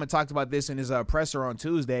Coach Tomlin talked about this in his presser on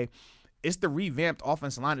Tuesday. It's the revamped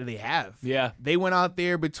offensive line that they have. Yeah. They went out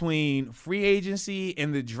there between free agency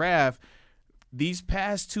and the draft. These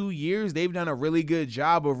past 2 years, they've done a really good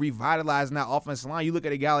job of revitalizing that offensive line. You look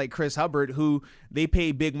at a guy like Chris Hubbard, who they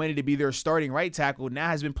paid big money to be their starting right tackle, now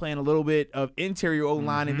has been playing a little bit of interior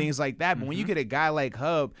O-line and things like that. But when you get a guy like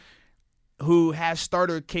Hub, who has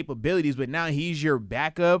starter capabilities, but now he's your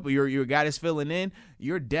backup, your guy that's filling in,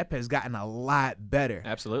 your depth has gotten a lot better.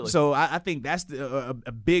 Absolutely. So I think that's a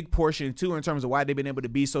big portion, too, in terms of why they've been able to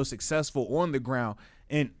be so successful on the ground.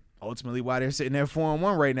 And ultimately why they're sitting there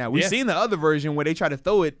 4-1 right now. We've seen the other version where they try to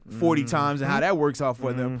throw it 40 times and how that works out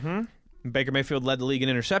for them. Baker Mayfield led the league in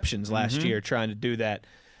interceptions last year trying to do that.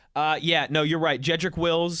 You're right. Jedrick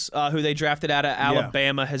Wills, who they drafted out of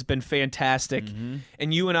Alabama, has been fantastic.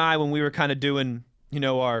 And you and I, when we were kind of doing,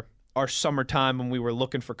 our summertime when we were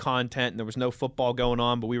looking for content and there was no football going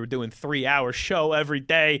on, but we were doing 3-hour show every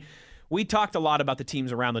day, we talked a lot about the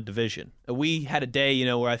teams around the division. We had a day,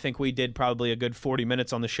 where I think we did probably a good 40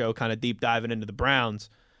 minutes on the show kind of deep diving into the Browns.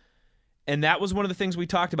 And that was one of the things we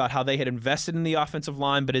talked about, how they had invested in the offensive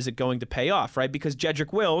line, but is it going to pay off, right? Because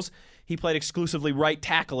Jedrick Wills, he played exclusively right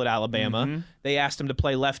tackle at Alabama. They asked him to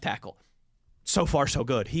play left tackle. So far, so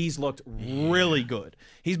good. He's looked really good.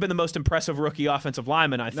 He's been the most impressive rookie offensive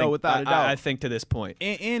lineman, I think. No, without a doubt. I think to this point.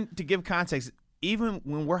 And to give context, even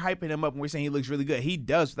when we're hyping him up and we're saying he looks really good, he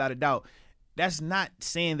does without a doubt. That's not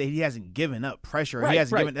saying that he hasn't given up pressure. He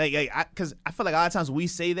hasn't given because I feel like a lot of times we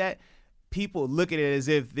say that, people look at it as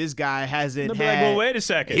if this guy hasn't had. Like, well, wait a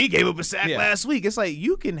second. He gave up a sack last week. It's like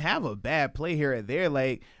you can have a bad play here or there,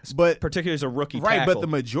 but particularly as a rookie right? tackle. But the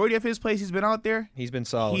majority of his plays he's been out there, he's been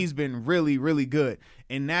solid. He's been really, really good,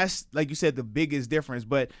 and that's like you said, the biggest difference.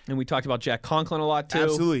 And we talked about Jack Conklin a lot too.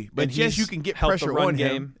 Absolutely, but yes, you can get pressure on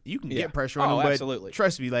him. You can get pressure on him. But absolutely.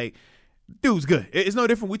 Trust me, dude's good. It's no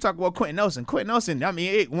different. We talk about Quentin Nelson. Quentin Nelson,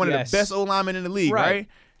 one of the best O linemen in the league, right?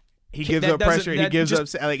 He gives up pressure. He gives up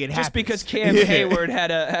it happens. Just because Cam Hayward had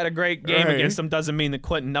a great game against him doesn't mean that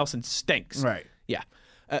Quentin Nelson stinks. Right. Yeah.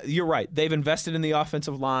 You're right. They've invested in the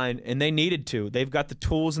offensive line, and they needed to. They've got the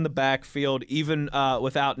tools in the backfield, even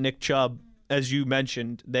without Nick Chubb, as you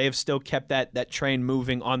mentioned. They have still kept that train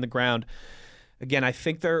moving on the ground. Again, I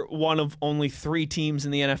think they're one of only 3 teams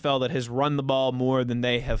in the NFL that has run the ball more than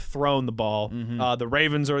they have thrown the ball. Mm-hmm. The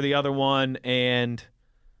Ravens are the other one, and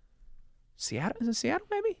Seattle. Is it Seattle?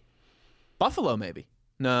 Maybe Buffalo. Maybe.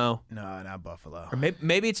 No, not Buffalo. Or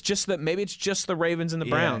maybe it's just the Ravens and the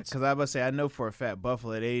Browns. Because I was about to say, I know for a fact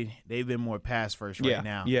Buffalo they've been more pass first right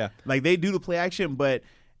now. Yeah, like they do the play action, but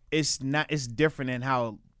it's not. It's different than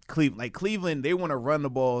how Cleveland they want to run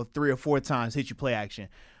the ball 3 or 4 times, hit you play action.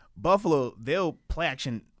 Buffalo, they'll play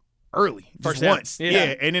action early, just once.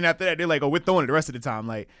 Yeah, and then after that they're like, oh, we're throwing it the rest of the time.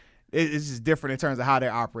 Like it's just different in terms of how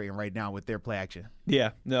they're operating right now with their play action.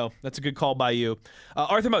 Yeah, no, that's a good call by you.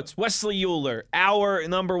 Arthur Moats, Wesley Euler, hour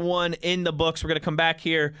number 1 in the books. We're going to come back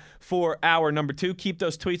here for hour number 2. Keep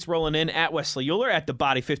those tweets rolling in at Wesley Euler, at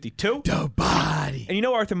TheBody52. The Body. And you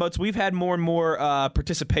know, Arthur Moats, we've had more and more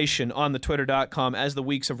participation on the Twitter.com as the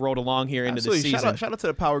weeks have rolled along here into the season. Shout out to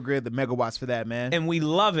the Power Grid, the megawatts for that, man. And we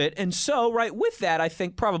love it. And so, right with that, I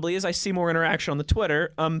think probably as I see more interaction on the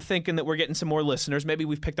Twitter, I'm thinking that we're getting some more listeners. Maybe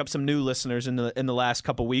we've picked up some new listeners in the last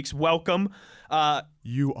couple weeks. Welcome.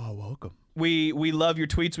 You are welcome. We love your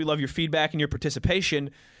tweets. We love your feedback and your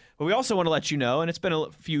participation. But we also want to let you know, and it's been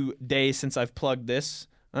a few days since I've plugged this.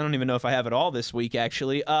 I don't even know if I have it all this week,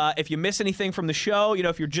 actually. If you miss anything from the show,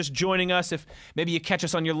 if you're just joining us, if maybe you catch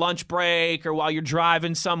us on your lunch break or while you're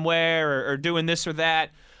driving somewhere or doing this or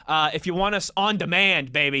that, if you want us on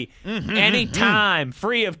demand, baby, anytime,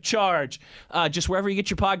 free of charge, just wherever you get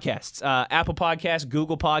your podcasts, Apple Podcasts,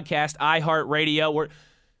 Google Podcasts, iHeartRadio,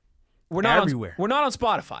 we're not everywhere. We're not on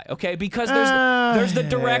Spotify, okay? Because there's the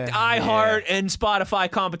direct iHeart and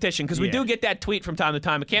Spotify competition. Because we do get that tweet from time to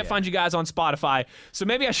time. I can't find you guys on Spotify, so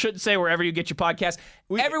maybe I shouldn't say wherever you get your podcast.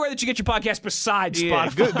 Everywhere that you get your podcast besides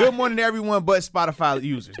Spotify. Good morning to everyone but Spotify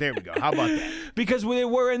users. There we go. How about that? Because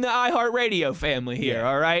we're in the iHeartRadio family here.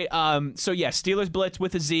 All right. So Steelers Blitz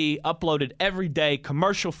with a Z, uploaded every day,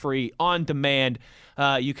 commercial free, on demand.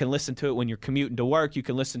 You can listen to it when you're commuting to work. You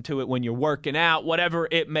can listen to it when you're working out, whatever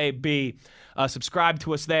it may be. Subscribe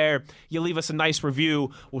to us there. You leave us a nice review.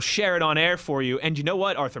 We'll share it on air for you. And you know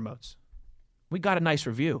what, Arthur Moats? We got a nice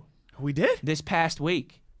review. We did? This past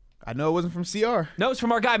week. I know it wasn't from CR. No, it's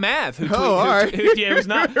from our guy Mav. All right. It was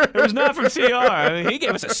not from CR. I mean, he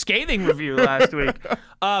gave us a scathing review last week.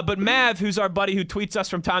 But Mav, who's our buddy who tweets us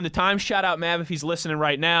from time to time, shout out Mav if he's listening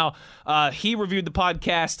right now. He reviewed the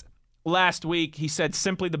podcast last week. He said,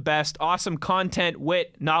 simply the best. Awesome content,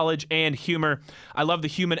 wit, knowledge, and humor. I love the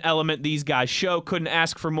human element these guys show. Couldn't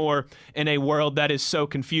ask for more in a world that is so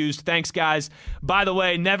confused. Thanks, guys. By the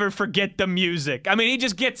way, never forget the music. I mean, he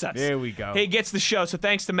just gets us. There we go. He gets the show. So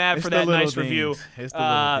thanks to Mav for that nice review. It's the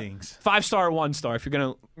little things. 5-star, 1-star if you're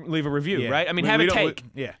going to leave a review, right? I mean, have a take.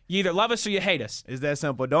 You either love us or you hate us. It's that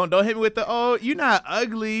simple. Don't hit me with the, you're not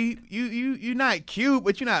ugly. You're not cute,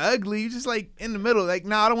 but you're not ugly. You're just like in the middle.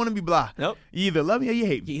 Like, I don't want to be blah. Nope. You either love me or you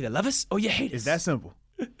hate me. You either love us or you hate us. It's that simple.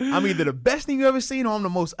 I'm either the best thing you ever seen or I'm the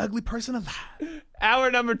most ugly person alive. Hour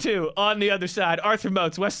number 2 on the other side. Arthur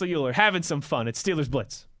Moats, Wesley Euler, having some fun. It's Steelers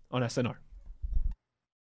Blitz on SNR.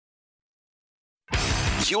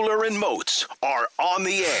 Euler and Moats are on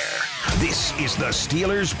the air. This is the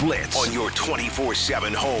Steelers Blitz on your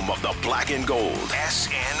 24/7 home of the black and gold.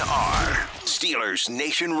 SNR, Steelers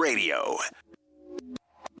Nation Radio.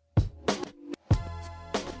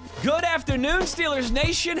 Good afternoon, Steelers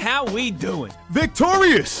Nation. How we doing?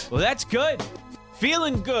 Victorious. Well, that's good.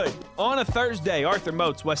 Feeling good on a Thursday. Arthur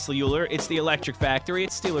Moats, Wesley Euler. It's the Electric Factory.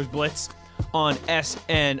 It's Steelers Blitz on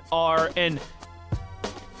SNR. And,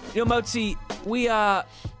 Moatsy, we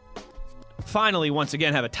finally, once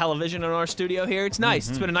again, have a television in our studio here. It's nice.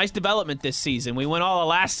 It's been a nice development this season. We went all of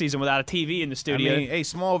last season without a TV in the studio. I mean, hey,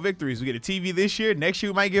 small victories. We get a TV this year. Next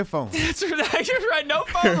year, we might get phones. That's right. No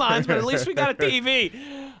phone lines, but at least we got a TV.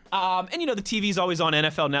 And, the TV's always on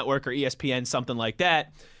NFL Network or ESPN, something like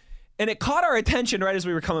that. And it caught our attention right as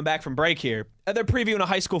we were coming back from break here. They're previewing a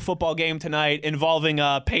high school football game tonight involving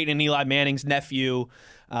Peyton and Eli Manning's nephew.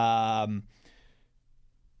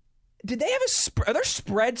 Did they have are there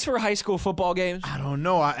spreads for high school football games? I don't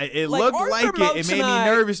know. It looked like it. It made me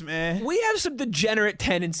nervous, man. We have some degenerate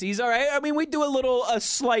tendencies, all right? I mean, we do a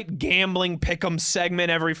slight gambling pick'em segment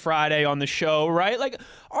every Friday on the show, right? Like,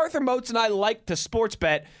 Arthur Moats and I like to sports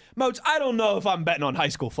bet. Moats, I don't know if I'm betting on high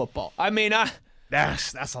school football. I mean,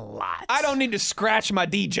 that's a lot. I don't need to scratch my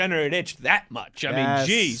degenerate itch that much. I mean,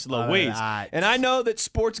 geez, Louise. And I know that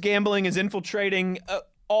sports gambling is infiltrating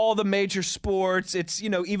all the major sports. It's,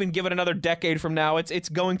 even given another decade from now, it's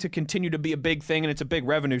going to continue to be a big thing, and it's a big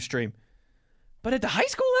revenue stream. But at the high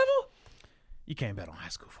school level, You can't bet on high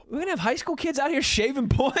school football. we're going to have high school kids out here shaving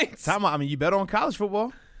points. You bet on college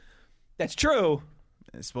football. That's true.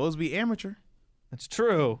 It's supposed to be amateur. That's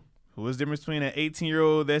true. What's the difference between an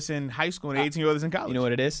 18-year-old that's in high school and an 18-year-old that's in college? You know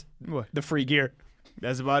what it is? What? The free gear.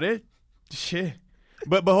 That's about it. Shit.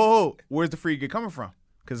 But hold, where's the free gear coming from?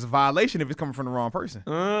 Because it's a violation if it's coming from the wrong person.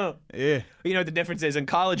 Yeah. You know what the difference is? In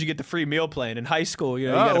college, you get the free meal plan. In high school, you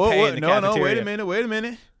got to pay in the cafeteria. No, wait a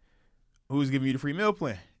minute. Who's giving you the free meal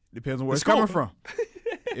plan? Depends on where it's school. coming from.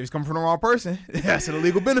 If it's coming from the wrong person, that's an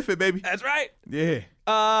illegal benefit, baby. That's right. Yeah.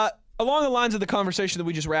 Along the lines of the conversation that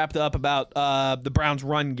we just wrapped up about the Browns'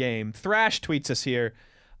 run game, Thrash tweets us here.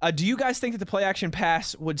 Do you guys think that the play action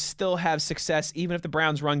pass would still have success even if the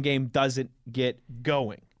Browns' run game doesn't get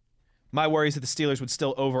going? My worry is that the Steelers would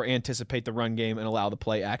still over-anticipate the run game and allow the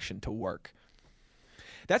play action to work.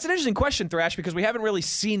 That's an interesting question, Thrash, because we haven't really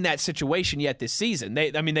seen that situation yet this season.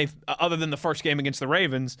 They've other than the first game against the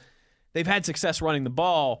Ravens, they've had success running the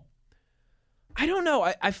ball. I don't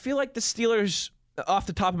know. I feel like the Steelers, off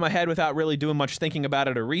the top of my head, without really doing much thinking about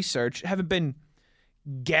it or research, haven't been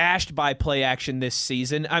gashed by play action this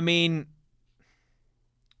season. I mean,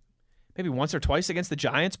 maybe once or twice against the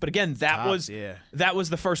Giants, but again, that was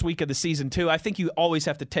the first week of the season too. I think you always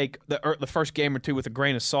have to take the first game or two with a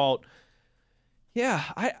grain of salt. Yeah,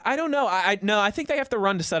 I don't know. I think they have to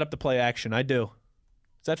run to set up the play action. I do.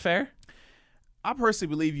 Is that fair? I personally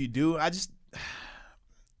believe you do. As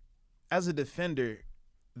a defender,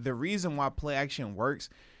 the reason why play action works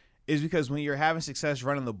is because when you're having success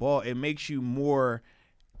running the ball, it makes you more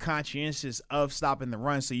conscientious of stopping the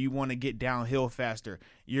run, so you want to get downhill faster.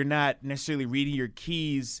 You're not necessarily reading your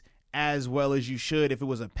keys as well as you should if it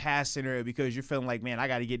was a pass scenario, because you're feeling like, man, I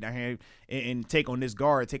got to get down here and take on this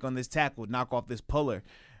guard, take on this tackle, knock off this puller.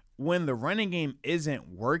 When the running game isn't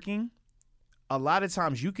working, a lot of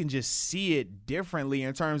times you can just see it differently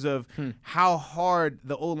in terms of how hard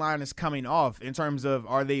the O-line is coming off, in terms of,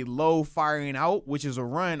 are they low firing out, which is a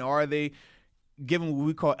run, or are they giving what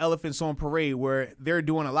we call elephants on parade, where they're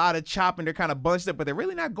doing a lot of chopping, they're kind of bunched up, but they're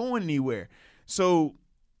really not going anywhere. So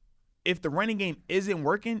if the running game isn't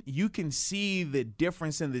working, you can see the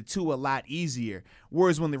difference in the two a lot easier.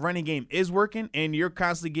 Whereas when the running game is working and you're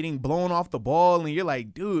constantly getting blown off the ball and you're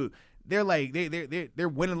like, dude, they're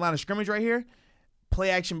winning the line of scrimmage right here, play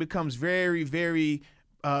action becomes very, very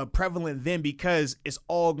prevalent then, because it's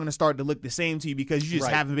all going to start to look the same to you because you just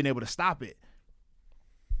haven't been able to stop it.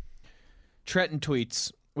 Trenton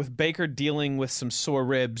tweets, with Baker dealing with some sore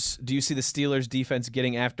ribs, do you see the Steelers defense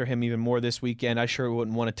getting after him even more this weekend? I sure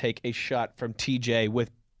wouldn't want to take a shot from TJ with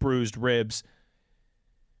bruised ribs.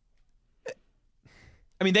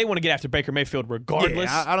 I mean, they want to get after Baker Mayfield regardless.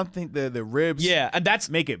 Yeah, I don't think the ribs and that's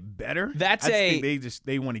make it better. I think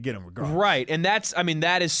they want to get him regardless. Right, and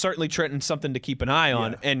that is certainly, Trenton, something to keep an eye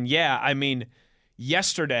on. Yeah. And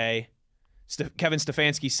yesterday Kevin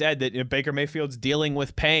Stefanski said that Baker Mayfield's dealing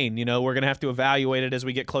with pain. We're going to have to evaluate it as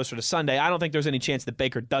we get closer to Sunday. I don't think there's any chance that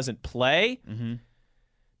Baker doesn't play. Mm-hmm.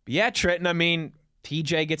 But yeah, Trenton,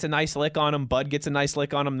 TJ gets a nice lick on him. Bud gets a nice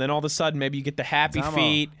lick on him. Then all of a sudden, maybe you get the happy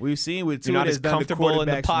feet. We've seen with two not as comfortable in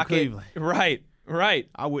the pocket. Right.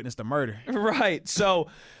 I witnessed a murder. Right. So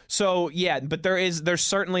yeah, but there's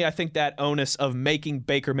certainly, I think, that onus of making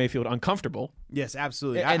Baker Mayfield uncomfortable. Yes,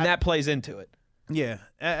 absolutely. And that plays into it. Yeah,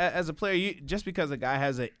 as a player, just because a guy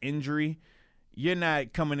has an injury, you're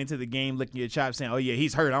not coming into the game licking your chops saying, oh, yeah,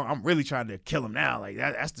 he's hurt. I'm really trying to kill him now. Like,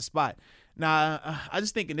 that's the spot. Now, I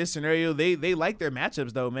just think in this scenario, they like their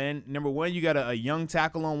matchups, though, man. Number one, you got a young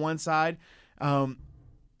tackle on one side. When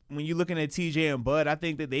you're looking at TJ and Bud, I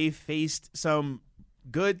think that they faced some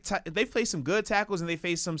good tackles, and they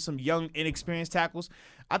faced some young, inexperienced tackles.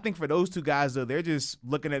 I think for those two guys, though, they're just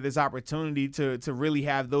looking at this opportunity to really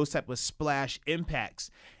have those type of splash impacts.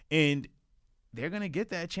 And they're going to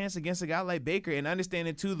get that chance against a guy like Baker. And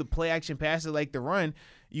understanding, too, the play-action passes like the run,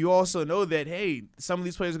 you also know that, hey, some of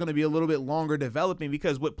these players are going to be a little bit longer developing,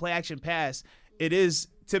 because with play-action pass, it is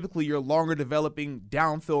typically your longer developing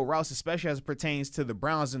downfield routes, especially as it pertains to the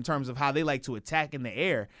Browns in terms of how they like to attack in the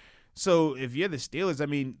air. So if you're the Steelers, I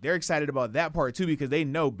mean, they're excited about that part too, because they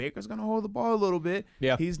know Baker's going to hold the ball a little bit.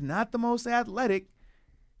 Yeah. He's not the most athletic.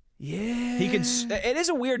 Yeah. It is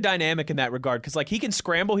a weird dynamic in that regard, because he can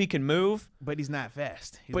scramble, he can move, but he's not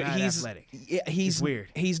fast. He's athletic. Yeah, he's weird.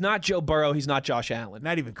 He's not Joe Burrow, he's not Josh Allen.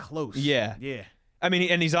 Not even close. Yeah. Yeah. I mean,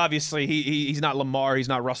 and he's obviously he's not Lamar, he's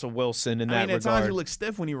not Russell Wilson in that regard. At times he looks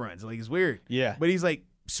stiff when he runs. It's weird. Yeah. But he's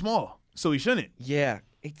small, so he shouldn't. Yeah.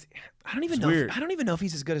 I don't even know. Weird. I don't even know if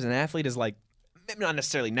he's as good as an athlete as maybe not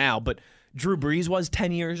necessarily now, but Drew Brees was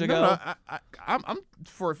 10 years ago. No, I'm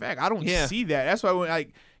for a fact. I don't see that. That's why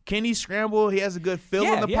when can he scramble? He has a good feel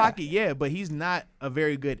in the pocket, but he's not a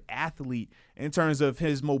very good athlete in terms of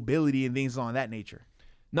his mobility and things on that nature.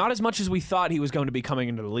 Not as much as we thought he was going to be coming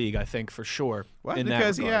into the league, I think, for sure. Well,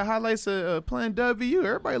 because he had highlights of playing WU.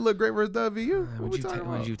 Everybody looked great versus WU.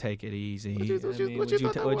 Would you take it easy? Would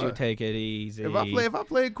you take it easy? If I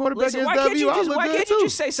played quarterback Listen, against WU, why can't you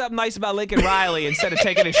just say something nice about Lincoln Riley instead of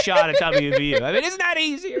taking a shot at WVU? I mean, isn't that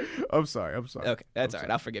easier? I'm sorry. Okay, that's all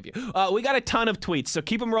right. I'll forgive you. We got a ton of tweets, so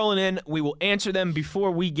keep them rolling in. We will answer them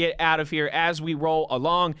before we get out of here as we roll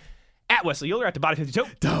along. At Wesley Euler at the Body 52.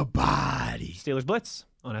 The Body. Steelers Blitz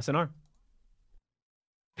on SNR.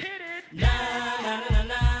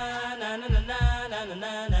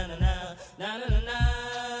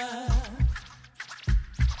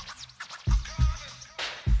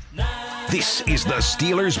 This is the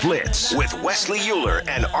Steelers Blitz with Wesley Euler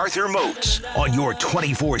and Arthur Moats on your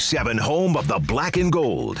 24/7 home of the black and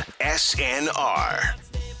gold, SNR.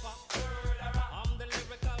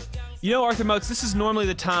 You know, Arthur Moats, this is normally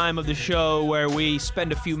the time of the show where we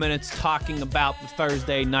spend a few minutes talking about the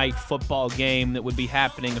Thursday night football game that would be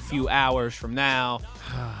happening a few hours from now.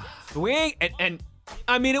 But we ain't, and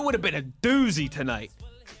I mean, it would have been a doozy tonight.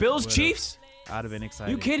 Bills, Chiefs? I'd have been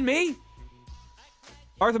excited. You kidding me?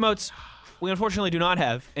 Arthur Moats, we unfortunately do not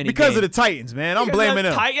have any because game. of the Titans, man. I'm blaming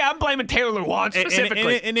them. I'm blaming Taylor Lewan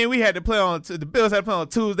specifically. And then we had to play on the Bills had to play on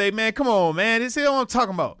Tuesday, man. Come on, man. This is what I'm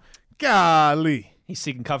talking about. Golly. He's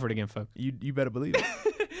seeking comfort again, folks. You better believe it.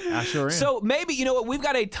 I sure am. So maybe, you know what, we've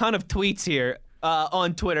got a ton of tweets here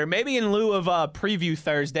on Twitter. Maybe in lieu of Preview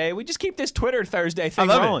Thursday, we just keep this Twitter Thursday thing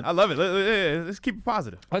rolling. I love it. Let's keep it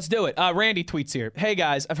positive. Let's do it. Randy tweets here. Hey,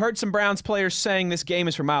 guys, I've heard some Browns players saying this game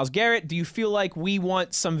is for Myles Garrett. Do you feel like we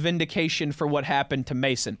want some vindication for what happened to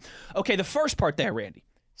Mason? Okay, the first part there, Randy,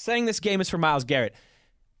 saying this game is for Myles Garrett.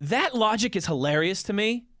 That logic is hilarious to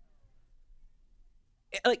me.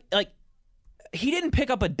 Like he didn't pick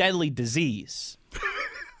up a deadly disease.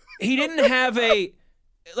 He didn't have he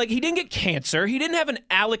didn't get cancer. He didn't have an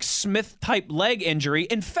Alex Smith type leg injury.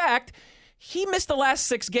 In fact, he missed the last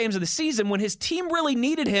 6 games of the season when his team really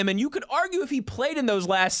needed him. And you could argue if he played in those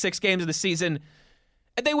last 6 games of the season,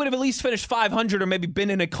 they would have at least finished 500 or maybe been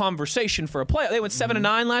in a conversation for a playoff. They went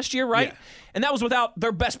 7-9 last year, right? Yeah. And that was without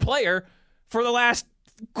their best player for the last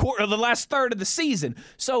quarter, the last third of the season.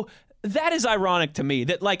 So that is ironic to me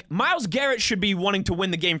that, like, Myles Garrett should be wanting to win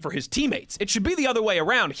the game for his teammates. It should be the other way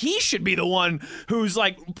around. He should be the one who's,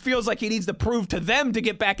 like, feels like he needs to prove to them to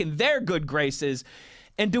get back in their good graces.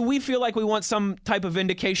 And do we feel like we want some type of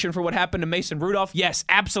vindication for what happened to Mason Rudolph? Yes,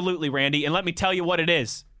 absolutely, Randy. And let me tell you what it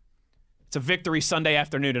is. It's a victory Sunday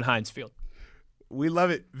afternoon in Heinz Field. We love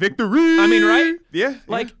it. Victory! I mean, right? Yeah.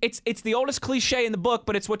 Like, it's the oldest cliche in the book,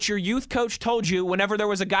 but it's what your youth coach told you whenever there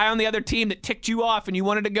was a guy on the other team that ticked you off and you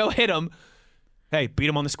wanted to go hit him. Hey, beat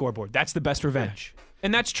him on the scoreboard. That's the best revenge.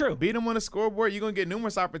 And that's true. Beat him on the scoreboard. You're going to get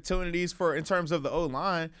numerous opportunities in terms of the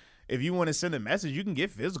O-line. If you want to send a message, you can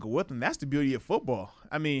get physical with them. That's the beauty of football.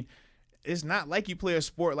 I mean, it's not like you play a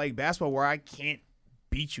sport like basketball where I can't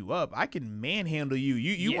beat you up. I can manhandle you.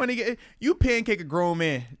 You want to you pancake a grown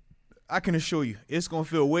man. I can assure you, it's going to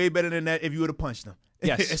feel way better than that if you would have punched him.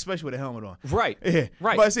 Yes. Especially with a helmet on. Right. Yeah.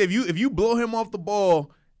 Right. But I say, if you blow him off the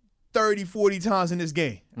ball 30, 40 times in this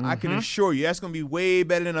game, I can assure you that's going to be way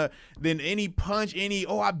better than any punch,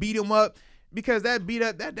 I beat him up. Because that beat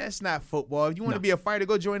up, that's not football. If you want to be a fighter,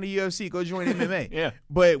 go join the UFC, go join MMA. Yeah.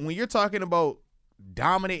 But when you're talking about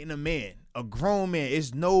dominating a man, a grown man,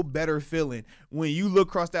 it's no better feeling when you look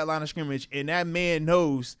across that line of scrimmage and that man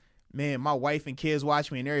knows, man, my wife and kids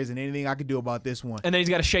watch me, and there isn't anything I can do about this one. And then he's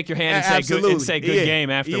got to shake your hand and say good game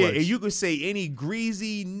afterwards. Yeah, and you can say any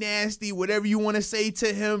greasy, nasty, whatever you want to say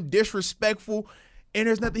to him, disrespectful, and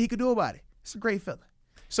there's nothing he can do about it. It's a great feeling.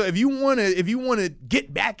 So if you want to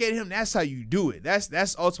get back at him, that's how you do it.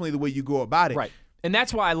 That's ultimately the way you go about it. Right. And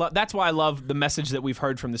that's why I love the message that we've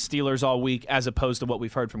heard from the Steelers all week as opposed to what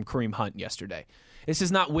we've heard from Kareem Hunt yesterday. This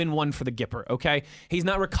is not win one for the Gipper, okay? He's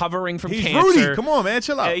not recovering from cancer. He's Rudy. Come on, man.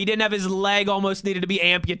 Chill out. He didn't have his leg almost needed to be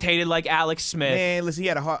amputated like Alex Smith. Man, listen, he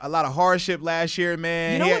had a lot of hardship last year,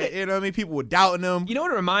 man. You know what I mean? People were doubting him. You know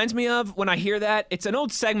what it reminds me of when I hear that? It's an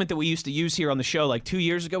old segment that we used to use here on the show like 2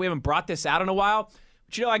 years ago. We haven't brought this out in a while.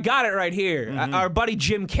 But, you know, I got it right here. Mm-hmm. Our buddy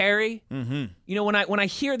Jim Carrey. Mm-hmm. You know, when I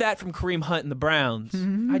hear that from Kareem Hunt and the Browns,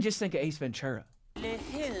 I just think of Ace Ventura. The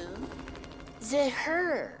who? The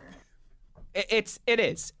her. It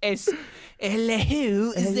is. It's who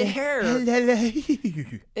is the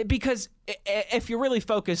her. Because if you're really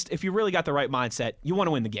focused, if you really got the right mindset, you want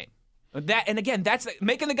to win the game. And again, that's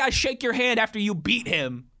making the guy shake your hand after you beat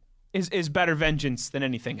him is better vengeance than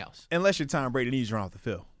anything else. Unless you're Tom Brady and he's run off the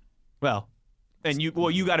field. Well, and you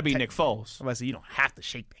got to be Nick Foles. I'm about to say you don't have to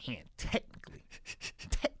shake the hand technically.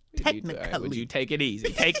 Technically, would you take it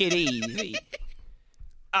easy? Take it easy.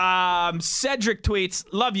 Cedric tweets,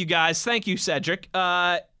 "Love you guys. Thank you, Cedric.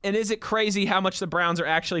 And is it crazy how much the Browns are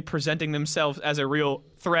actually presenting themselves as a real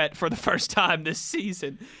threat for the first time this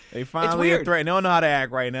season? They finally a threat. They don't know how to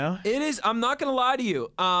act right now. It is. I'm not going to lie to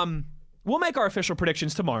you. We'll make our official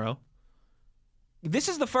predictions tomorrow. This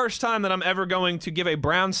is the first time that I'm ever going to give a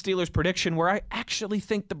Browns-Steelers prediction where I actually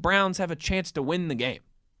think the Browns have a chance to win the game.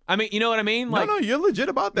 I mean, you know what I mean? No, you're legit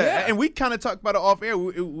about that. Yeah. And we kind of talked about it off air.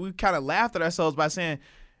 We kind of laughed at ourselves by saying,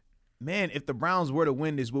 man, if the Browns were to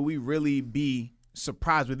win this, would we really be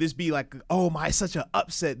surprised? Would this be like, oh my, such an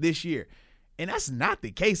upset this year? And that's not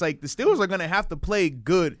the case. Like, the Steelers are going to have to play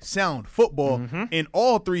good, sound football in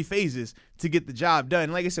all three phases to get the job done.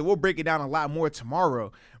 And like I said, we'll break it down a lot more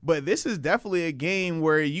tomorrow. But this is definitely a game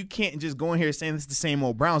where you can't just go in here saying this is the same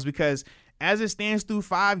old Browns, because as it stands through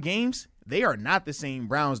 5 games, they are not the same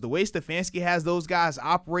Browns. The way Stefanski has those guys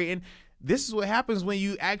operating, this is what happens when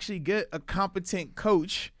you actually get a competent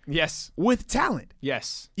coach with talent.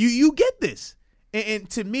 Yes. You get this. And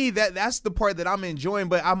to me, that's the part that I'm enjoying,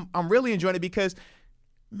 but I'm really enjoying it because,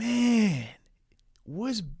 man,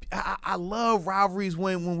 I love rivalries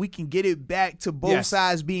when we can get it back to both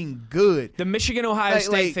sides being good. The Michigan-Ohio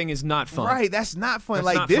State thing is not fun. Right, that's not fun. That's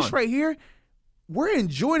like not this fun. right here, we're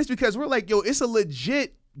enjoying this because we're like, yo, it's a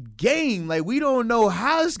legit game. Like, we don't know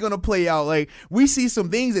how it's going to play out. Like, we see some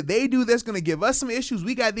things that they do that's going to give us some issues.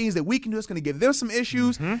 We got things that we can do that's going to give them some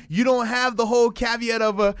issues. You don't have the whole caveat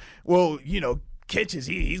of Kitchens,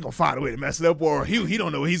 he's going to find a way to mess it up, or he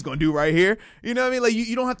don't know what he's going to do right here. You know what I mean? Like,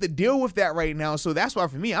 you don't have to deal with that right now. So that's why,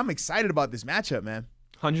 for me, I'm excited about this matchup, man.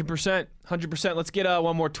 100%. 100%. Let's get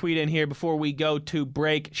one more tweet in here before we go to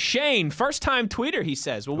break. Shane, first-time tweeter, he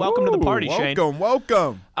says. Well, welcome to the party, Shane.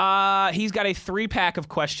 Welcome. He's got a 3-pack of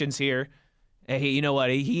questions here. Hey, you know what?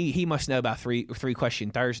 He must know about three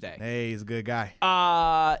question Thursday. Hey, he's a good guy.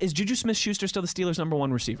 Is Juju Smith-Schuster still the Steelers' number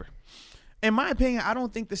 1 receiver? In my opinion, I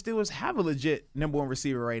don't think the Steelers have a legit number 1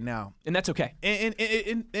 receiver right now. And that's okay. And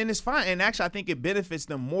it's fine. And actually, I think it benefits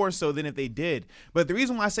them more so than if they did. But the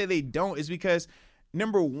reason why I say they don't is because,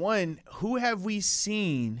 number one, who have we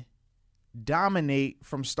seen dominate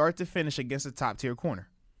from start to finish against a top-tier corner?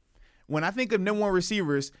 When I think of number 1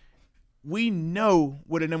 receivers, we know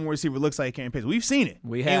what a number 1 receiver looks like in Pittsburgh. We've seen it.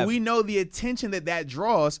 We have. And we know the attention that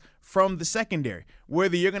draws from the secondary,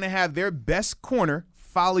 whether you're going to have their best corner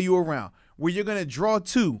follow you around, where you're going to draw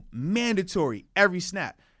 2, mandatory, every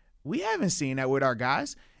snap. We haven't seen that with our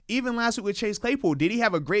guys. Even last week with Chase Claypool, did he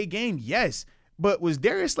have a great game? Yes. But was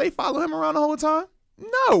Darius Slay following him around the whole time?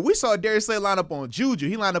 No. We saw Darius Slay line up on Juju.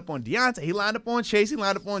 He lined up on Deontay. He lined up on Chase. He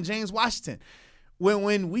lined up on James Washington.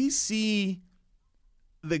 When we see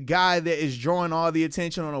the guy that is drawing all the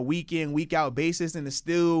attention on a week-in, week-out basis and is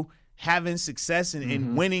still having success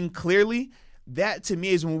and winning clearly, that to me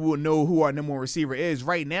is when we will know who our number 1 receiver is.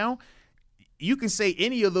 Right now, you can say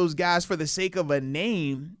any of those guys for the sake of a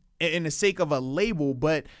name and the sake of a label,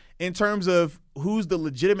 but in terms of who's the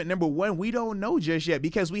legitimate number 1, we don't know just yet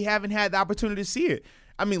because we haven't had the opportunity to see it.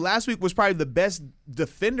 I mean, last week was probably the best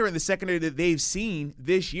defender in the secondary that they've seen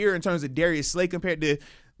this year in terms of Darius Slay compared to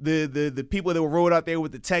the people that were rolled out there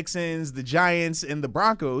with the Texans, the Giants, and the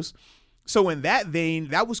Broncos. So in that vein,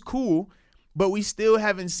 that was cool, but we still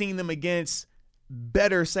haven't seen them against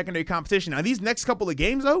better secondary competition. Now, these next couple of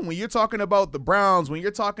games, though, when you're talking about the Browns, when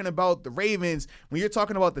you're talking about the Ravens, when you're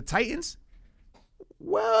talking about the Titans,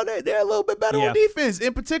 well, they're a little bit better on defense.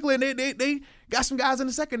 In particular, they got some guys in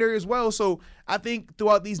the secondary as well. So I think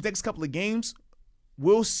throughout these next couple of games,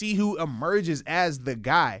 we'll see who emerges as the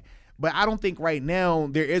guy. But I don't think right now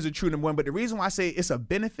there is a true number 1. But the reason why I say it's a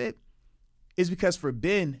benefit is because for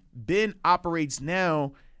Ben operates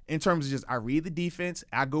now in terms of just, I read the defense,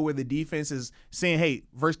 I go where the defense is saying, hey,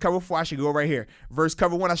 verse cover 4, I should go right here. Verse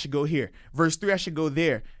cover 1, I should go here. Verse 3, I should go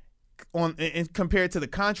there. And compared to the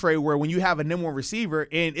contrary, where when you have a number 1 receiver,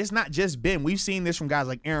 and it's not just Ben. We've seen this from guys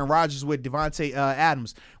like Aaron Rodgers with Devontae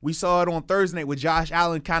Adams. We saw it on Thursday night with Josh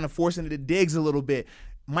Allen kind of forcing the digs a little bit.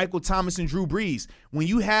 Michael Thomas and Drew Brees. When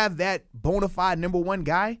you have that bona fide number 1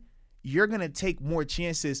 guy, you're going to take more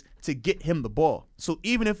chances to get him the ball. So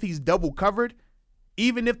even if he's double covered,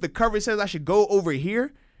 even if the coverage says I should go over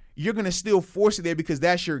here, you're going to still force it there because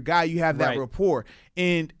that's your guy. You have that rapport.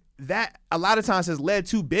 And that a lot of times has led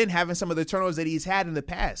to Ben having some of the turnovers that he's had in the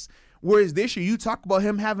past. Whereas this year, you talk about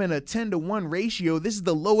him having a 10-to-1 ratio. This is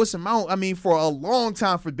the lowest amount, for a long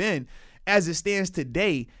time for Ben as it stands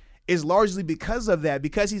today. is largely because of that,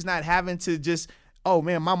 because he's not having to just, oh,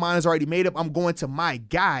 man, my mind is already made up. I'm going to my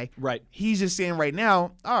guy. Right. He's just saying right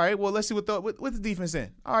now, all right, well, let's see what the defense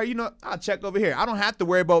in. All right, I'll check over here. I don't have to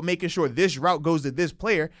worry about making sure this route goes to this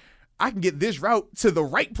player. I can get this route to the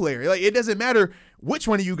right player. Like, it doesn't matter which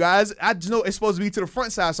one of you guys. I just know it's supposed to be to the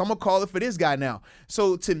front side, so I'm going to call it for this guy now.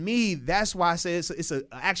 So, to me, that's why I say it's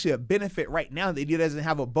actually a benefit right now that he doesn't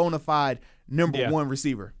have a bona fide number one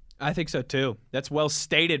receiver. I think so, too. That's well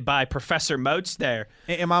stated by Professor Moats there.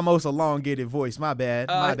 And my most elongated voice. My bad.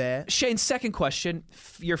 My bad. Shane, second question.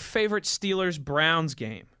 Your favorite Steelers-Browns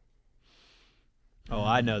game? Oh,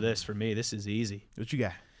 I know this. For me, this is easy. What you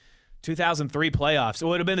got? 2003 playoffs. It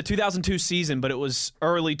would have been the 2002 season, but it was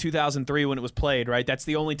early 2003 when it was played, right? That's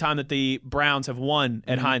the only time that the Browns have won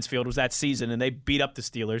at Heinz Field was that season, and they beat up the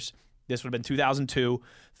Steelers. This would have been 2002,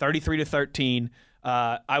 33-13.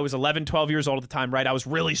 I was 11, 12 years old at the time, right? I was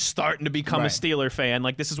really starting to become a Steeler fan.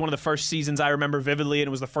 Like, this is one of the first seasons I remember vividly, and it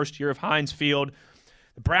was the first year of Heinz Field.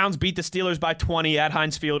 The Browns beat the Steelers by 20 at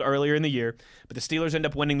Heinz Field earlier in the year, but the Steelers end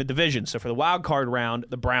up winning the division. So for the wild card round,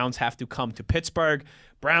 the Browns have to come to Pittsburgh.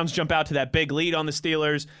 Browns jump out to that big lead on the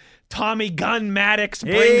Steelers. Tommy Gun Maddox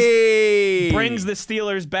brings the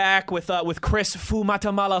Steelers back with Chris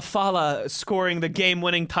Fumatamala-Fala scoring the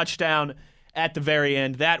game-winning touchdown at the very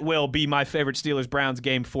end. That will be my favorite Steelers-Browns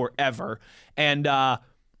game forever. And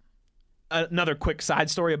another quick side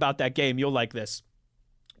story about that game. You'll like this.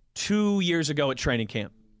 2 years ago at training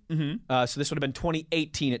camp. So this would have been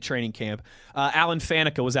 2018 at training camp. Alan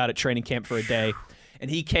Faneca was out at training camp for a day,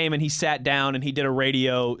 and he came and he sat down and he did a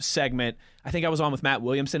radio segment. I think I was on with Matt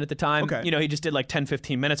Williamson at the time. Okay. He just did like 10,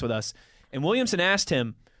 15 minutes with us. And Williamson asked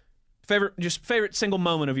him, favorite single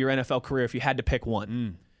moment of your NFL career if you had to pick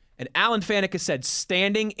one. And Alan Faneca said,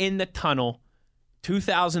 standing in the tunnel,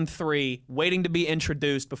 2003, waiting to be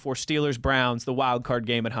introduced before Steelers-Browns, the wild card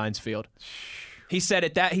game at Heinz Field. He said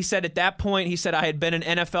at that point, I had been an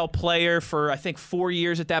NFL player for, I think, 4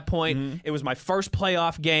 years at that point. It was my first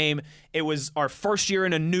playoff game. It was our first year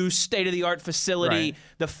in a new state-of-the-art facility. Right.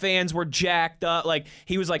 The fans were jacked up. Like,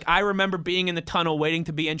 he was like, I remember being in the tunnel waiting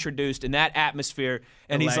to be introduced in that atmosphere.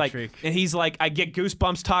 And Electric. he's like, I get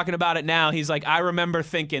goosebumps talking about it now. He's like, I remember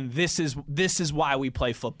thinking, this is why we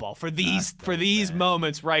play football. For these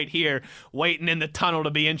moments right here, waiting in the tunnel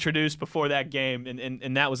to be introduced before that game.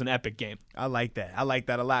 And that was an epic game. I like that. I like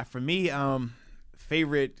that a lot. For me,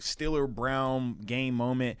 favorite Steeler-Brown game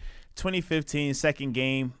moment, 2015, second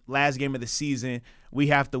game, last game of the season. We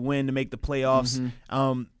have to win to make the playoffs.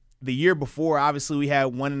 The year before, obviously, we had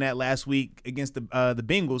one in that last week against the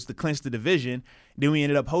Bengals to clinch the division. Then we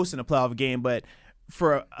ended up hosting a playoff game. But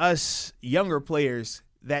for us younger players,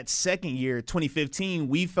 that second year, 2015,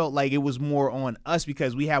 we felt like it was more on us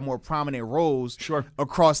because we had more prominent roles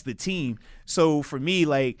across the team. So for me,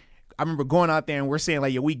 like, I remember going out there and we're saying,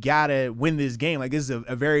 like, we got to win this game. Like, this is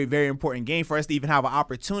a very, very important game for us to even have an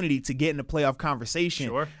opportunity to get in the playoff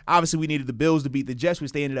conversation. Obviously, we needed the Bills to beat the Jets,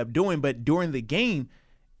 which they ended up doing. But during the game,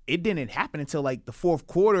 it didn't happen until, like, the fourth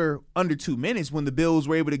quarter, under 2 minutes, when the Bills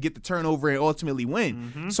were able to get the turnover and ultimately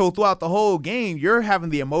win. So throughout the whole game, you're having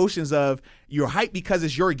the emotions of you're hyped because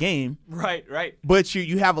it's your game. Right. But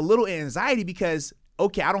you have a little anxiety because,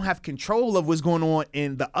 okay, I don't have control of what's going on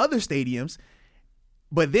in the other stadiums.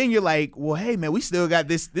 But then you're like, well, hey, man, we still got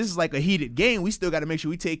this. This is like a heated game. We still got to make sure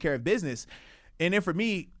we take care of business. And then for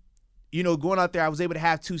me, going out there, I was able to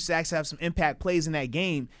have 2 sacks, have some impact plays in that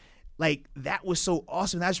game. Like, that was so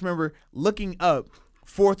awesome. And I just remember looking up,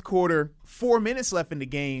 fourth quarter, 4 minutes left in the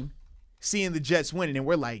game, seeing the Jets winning. And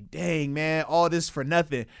we're like, dang, man, all this for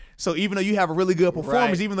nothing. So even though you have a really good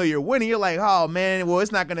performance, even though you're winning, you're like, oh, man, well,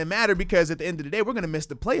 it's not going to matter because at the end of the day, we're going to miss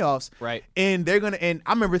the playoffs. Right. And and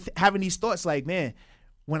I remember having these thoughts like, man,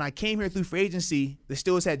 when I came here through free agency, the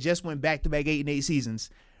Steelers had just went back-to-back 8-8 seasons.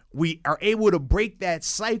 We are able to break that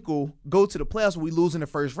cycle, go to the playoffs where we lose in the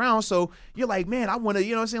first round. So you're like, man, I want to,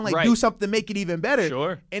 do something to make it even better.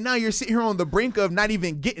 Sure. And now you're sitting here on the brink of not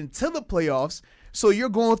even getting to the playoffs. So you're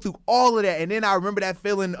going through all of that. And then I remember that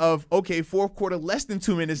feeling of, okay, fourth quarter, less than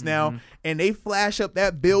 2 minutes now, and they flash up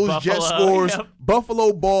that Bills-Jets scores,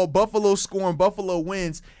 Buffalo ball, Buffalo scoring, Buffalo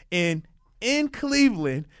wins. And in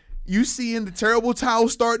Cleveland, you see in the terrible towel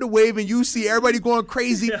start to wave, and you see everybody going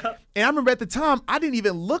crazy. And I remember at the time, I didn't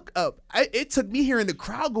even look up. It took me hearing the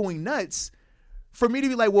crowd going nuts for me to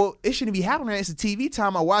be like, well, it shouldn't be happening. It's a TV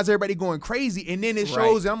time. Why is everybody going crazy? And then it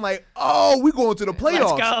shows, and I'm like, oh, we're going to the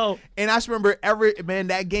playoffs. Let's go. And I just remember,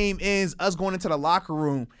 that game ends, us going into the locker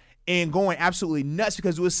room and going absolutely nuts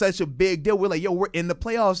because it was such a big deal. We're like, yo, we're in the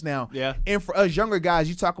playoffs now. Yeah. And for us younger guys,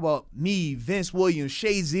 you talk about me, Vince Williams,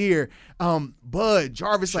 Shazier, Bud,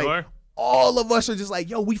 Jarvis, like, all of us are just like,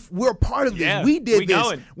 yo, we're a part of this. Yeah, We did we this.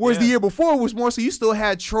 going. Whereas the Yeah. year before was more so you still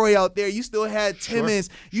had Troy out there. You still had Timmons.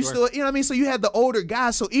 You still, you know what I mean? So you had the older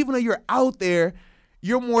guys. So even though you're out there,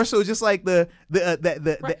 you're more so just like the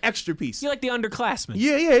extra piece. You're like the underclassmen.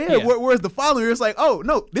 Yeah. Whereas the following year, it's like, oh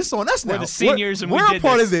no, this is on us now. We're the seniors and we're we a did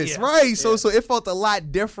part this. of this, Yeah. right? So it felt a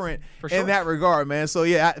lot different sure. in that regard, man. So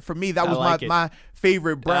yeah, for me, that was like it. my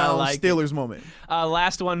favorite Browns like it. Steelers moment.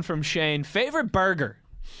 Last one from Shane. Favorite burger?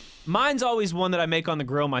 Mine's always one that I make on the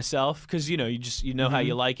grill myself because you know how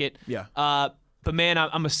you like it. Yeah. But man,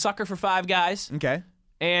 I'm a sucker for Five Guys. Okay.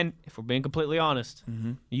 And if we're being completely honest,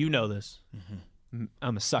 you know this.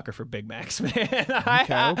 I'm a sucker for Big Macs, man.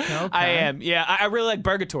 Okay. I am. Yeah, I really like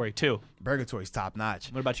Burgatory too. Burgatory's top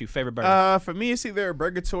notch. What about you? Favorite burger? For me, it's either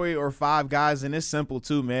Burgatory or Five Guys, and it's simple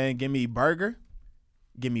too, man. Give me burger,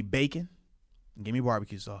 give me bacon, and give me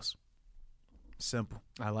barbecue sauce. Simple.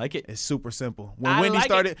 I like it. It's super simple. When I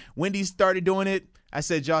like Wendy's started doing it, I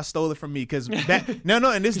said y'all stole it from me because and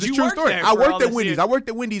this is the you true worked story. there I for all worked at this Wendy's. years. I worked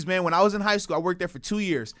at Wendy's, man. When I was in high school, I worked there for 2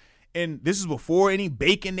 years, and this is before any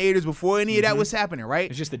Baconators, before any of that was happening, right?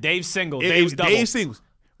 It's just the Dave single, It Dave's was double. Dave singles.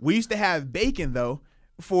 We used to have bacon though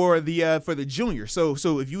for the junior. So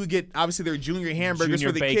if you would get obviously their junior hamburgers Junior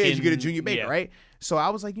for the bacon, kids, you get a junior bacon, yeah. right? So I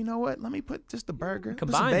was like, you know what? Let me put just the burger, put some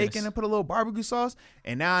Combine bacon, this. and put a little barbecue sauce.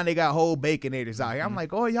 And now they got whole Baconators out here. I'm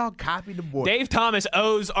like, oh, y'all copied the boy. Dave Thomas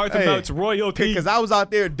owes Arthur Moats royalty. Because I was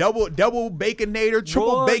out there double Baconator,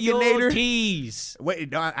 triple Baconator. Royalties.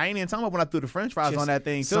 Wait, I ain't even talking about when I threw the French fries on that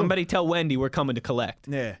thing too. Somebody tell Wendy we're coming to collect.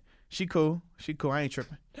 Yeah, she cool. I ain't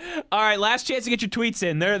tripping. All right, last chance to get your tweets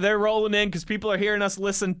in. They're rolling in because people are hearing us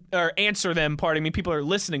listen or answer them. Pardon me. People are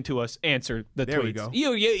listening to us answer the tweets. There we go.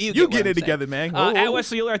 You You what get I'm it together, saying. man. At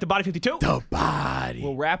Wesley Euler at the Body 52. The body.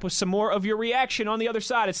 We'll wrap with some more of your reaction on the other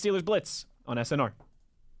side at Steelers Blitz on SNR.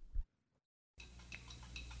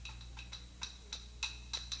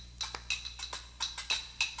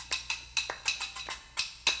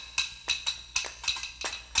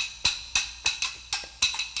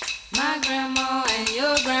 My grandma and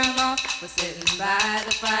your grandma were sitting by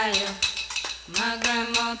the fire. My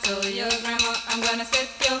grandma told your grandma, I'm gonna set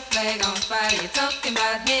your flag on fire. You're talking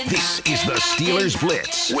about hey This now, is hey the now, Steelers hey now.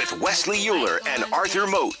 Blitz with Wesley Euler and Arthur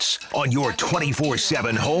Moats on your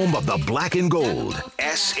 24/7 home of the black and gold,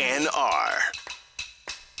 SNR.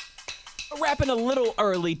 Wrapping a little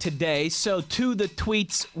early today, so to the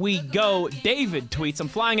tweets we go. David tweets, I'm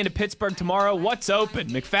flying into Pittsburgh tomorrow. What's open?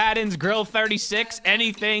 McFadden's, Grill 36,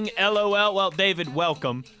 anything, LOL. Well, David,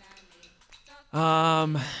 welcome. I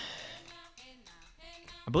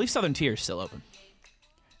believe Southern Tier is still open.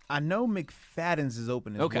 I know McFadden's is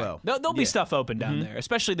open as Okay. well. There'll be stuff open down there,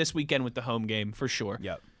 especially this weekend with the home game, for sure.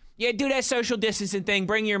 Yep. Yeah, do that social distancing thing.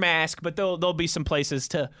 Bring your mask, but there'll be some places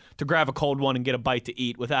to grab a cold one and get a bite to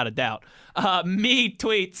eat, without a doubt. Me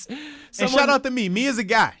tweets. And shout out to me. Me as a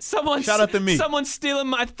guy. Shout out to me. Someone's stealing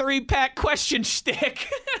my 3-pack question shtick.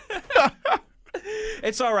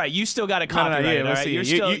 It's all right. You still got it copyrighted. All right? You're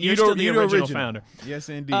still the original founder. Yes,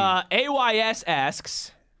 indeed. AYS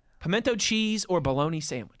asks, pimento cheese or bologna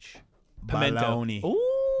sandwich? Pimento. Bologna. Ooh.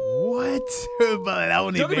 What?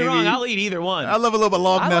 Bologna, Don't get baby. me wrong. I'll eat either one. I love a little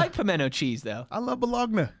bologna. I like pimento cheese, though. I love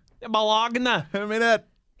bologna. Bologna. I mean that.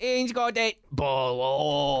 Ain't got that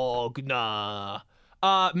bologna.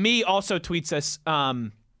 Me also tweets us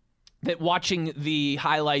that watching the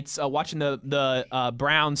highlights, watching the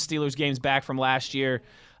Browns Steelers games back from last year,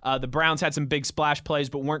 the Browns had some big splash plays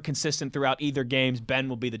but weren't consistent throughout either games. Ben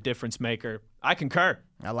will be the difference maker. I concur.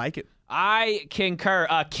 I like it. I concur.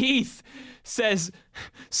 Keith says,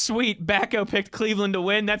 sweet, Backo picked Cleveland to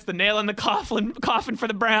win. That's the nail in the coffin for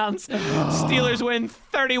the Browns. Steelers win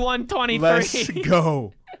 31-23. Let's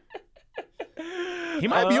go. He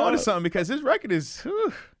might be onto something because his record is.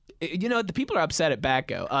 Whew. You know, the people are upset at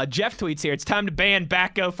Backo. Jeff tweets here, it's time to ban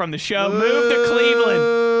Backo from the show. Move to Cleveland.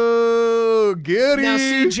 Oh, goody. Now,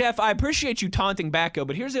 see, Jeff, I appreciate you taunting Backo,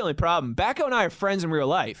 but here's the only problem. Backo and I are friends in real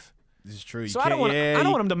life. This is true. So I don't want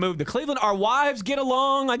him to move to Cleveland. Our wives get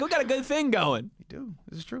along. Like, we got a good thing going. You do.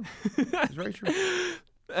 This is true. It's very true.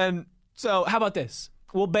 And so how about this?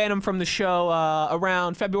 We'll ban him from the show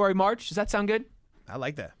around February, March. Does that sound good? I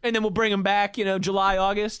like that. And then we'll bring him back, July,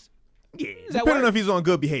 August. Yeah. Does that Depending work? on if he's on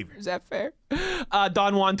good behavior. Is that fair?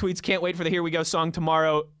 Don Juan tweets, can't wait for the Here We Go song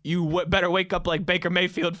tomorrow. You better wake up like Baker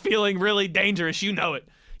Mayfield, feeling really dangerous. You know it.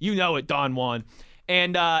 You know it, Don Juan.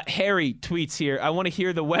 And Harry tweets here, I want to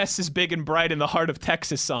hear the West is big and bright in the heart of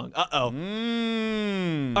Texas song.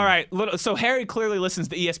 Uh-oh. All right. So Harry clearly listens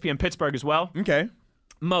to ESPN Pittsburgh as well. Okay.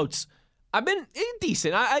 Moats, I've been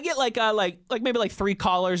decent. I get like maybe 3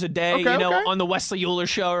 callers a day, Okay. on the Wesley Euler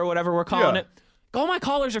show or whatever we're calling Yeah. it. All my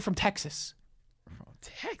callers are from Texas.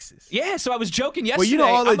 Texas. Yeah, so I was joking yesterday. Well, you know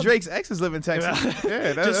all I'm of Drake's exes live in Texas.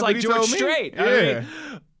 Yeah, that's just what like he George told me. Strait. Yeah. I mean,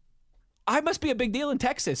 I must be a big deal in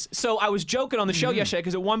Texas. So I was joking on the show yesterday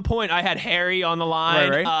because at one point I had Harry on the line,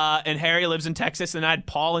 Right. and Harry lives in Texas, and I had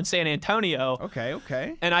Paul in San Antonio.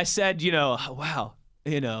 Okay. And I said, wow,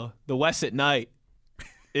 the West at night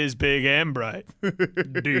is big and bright,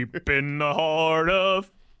 deep in the heart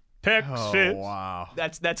of Texas. Oh, wow.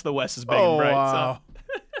 That's the West is big and bright. Wow.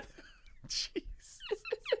 So.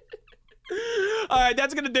 All right,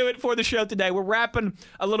 that's going to do it for the show today. We're wrapping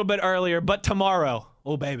a little bit earlier, but tomorrow,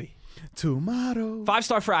 oh, baby. Tomorrow.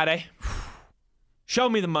 5-Star Friday. Show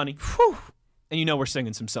me the money. And we're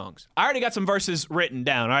singing some songs. I already got some verses written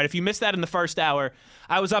down, all right? If you missed that in the first hour,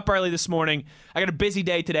 I was up early this morning. I got a busy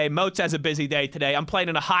day today. Moats has a busy day today. I'm playing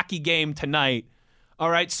in a hockey game tonight. All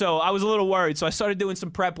right, so I was a little worried, so I started doing some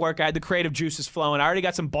prep work. I had the creative juices flowing. I already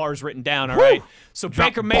got some bars written down, all right? So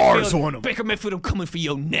Baker Mayfield, I'm coming for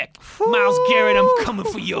your neck. Myles Garrett, I'm coming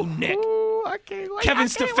for your neck. I can't wait. Kevin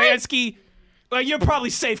Stefanski, well, you're probably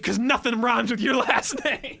safe because nothing rhymes with your last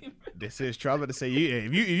name. This is true. I was about to say,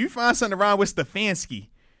 if you find something wrong with Stefanski,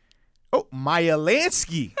 Maya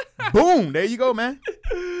Lansky. Boom. There you go, man.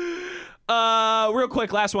 Real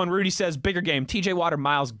quick, last one. Rudy says, bigger game, TJ Watt or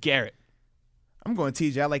Myles Garrett? I'm going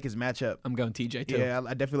TJ. I like his matchup. I'm going TJ, too. Yeah,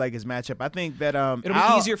 I definitely like his matchup. I think that it'll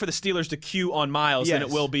be easier for the Steelers to cue on Myles than it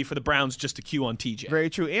will be for the Browns just to cue on TJ. Very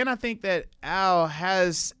true. And I think that Al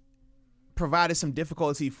has provided some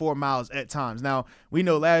difficulty for Myles at times. Now, we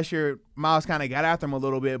know last year Myles kind of got after him a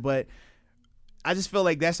little bit, but I just feel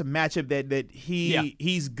like that's a matchup that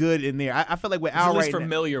he's good in there. I feel like with Al right now,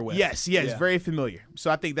 familiar with. Yes, very familiar. So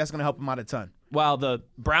I think that's going to help him out a ton. While the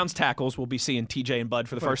Browns tackles will be seeing TJ and Bud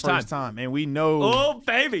for the first time. And we know. Oh,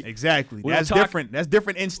 baby. Exactly. That's different. That's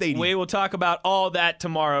different in stadium. We will talk about all that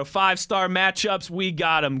tomorrow. 5-star matchups, we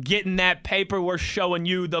got them. Getting that paper, we're showing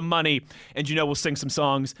you the money. And we'll sing some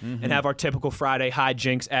songs and have our typical Friday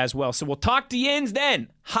hijinks as well. So we'll talk to Yins then.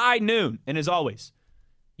 High noon. And as always,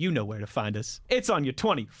 you know where to find us. It's on your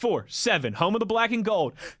 24/7 home of the black and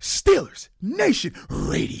gold. Steelers Nation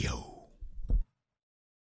Radio.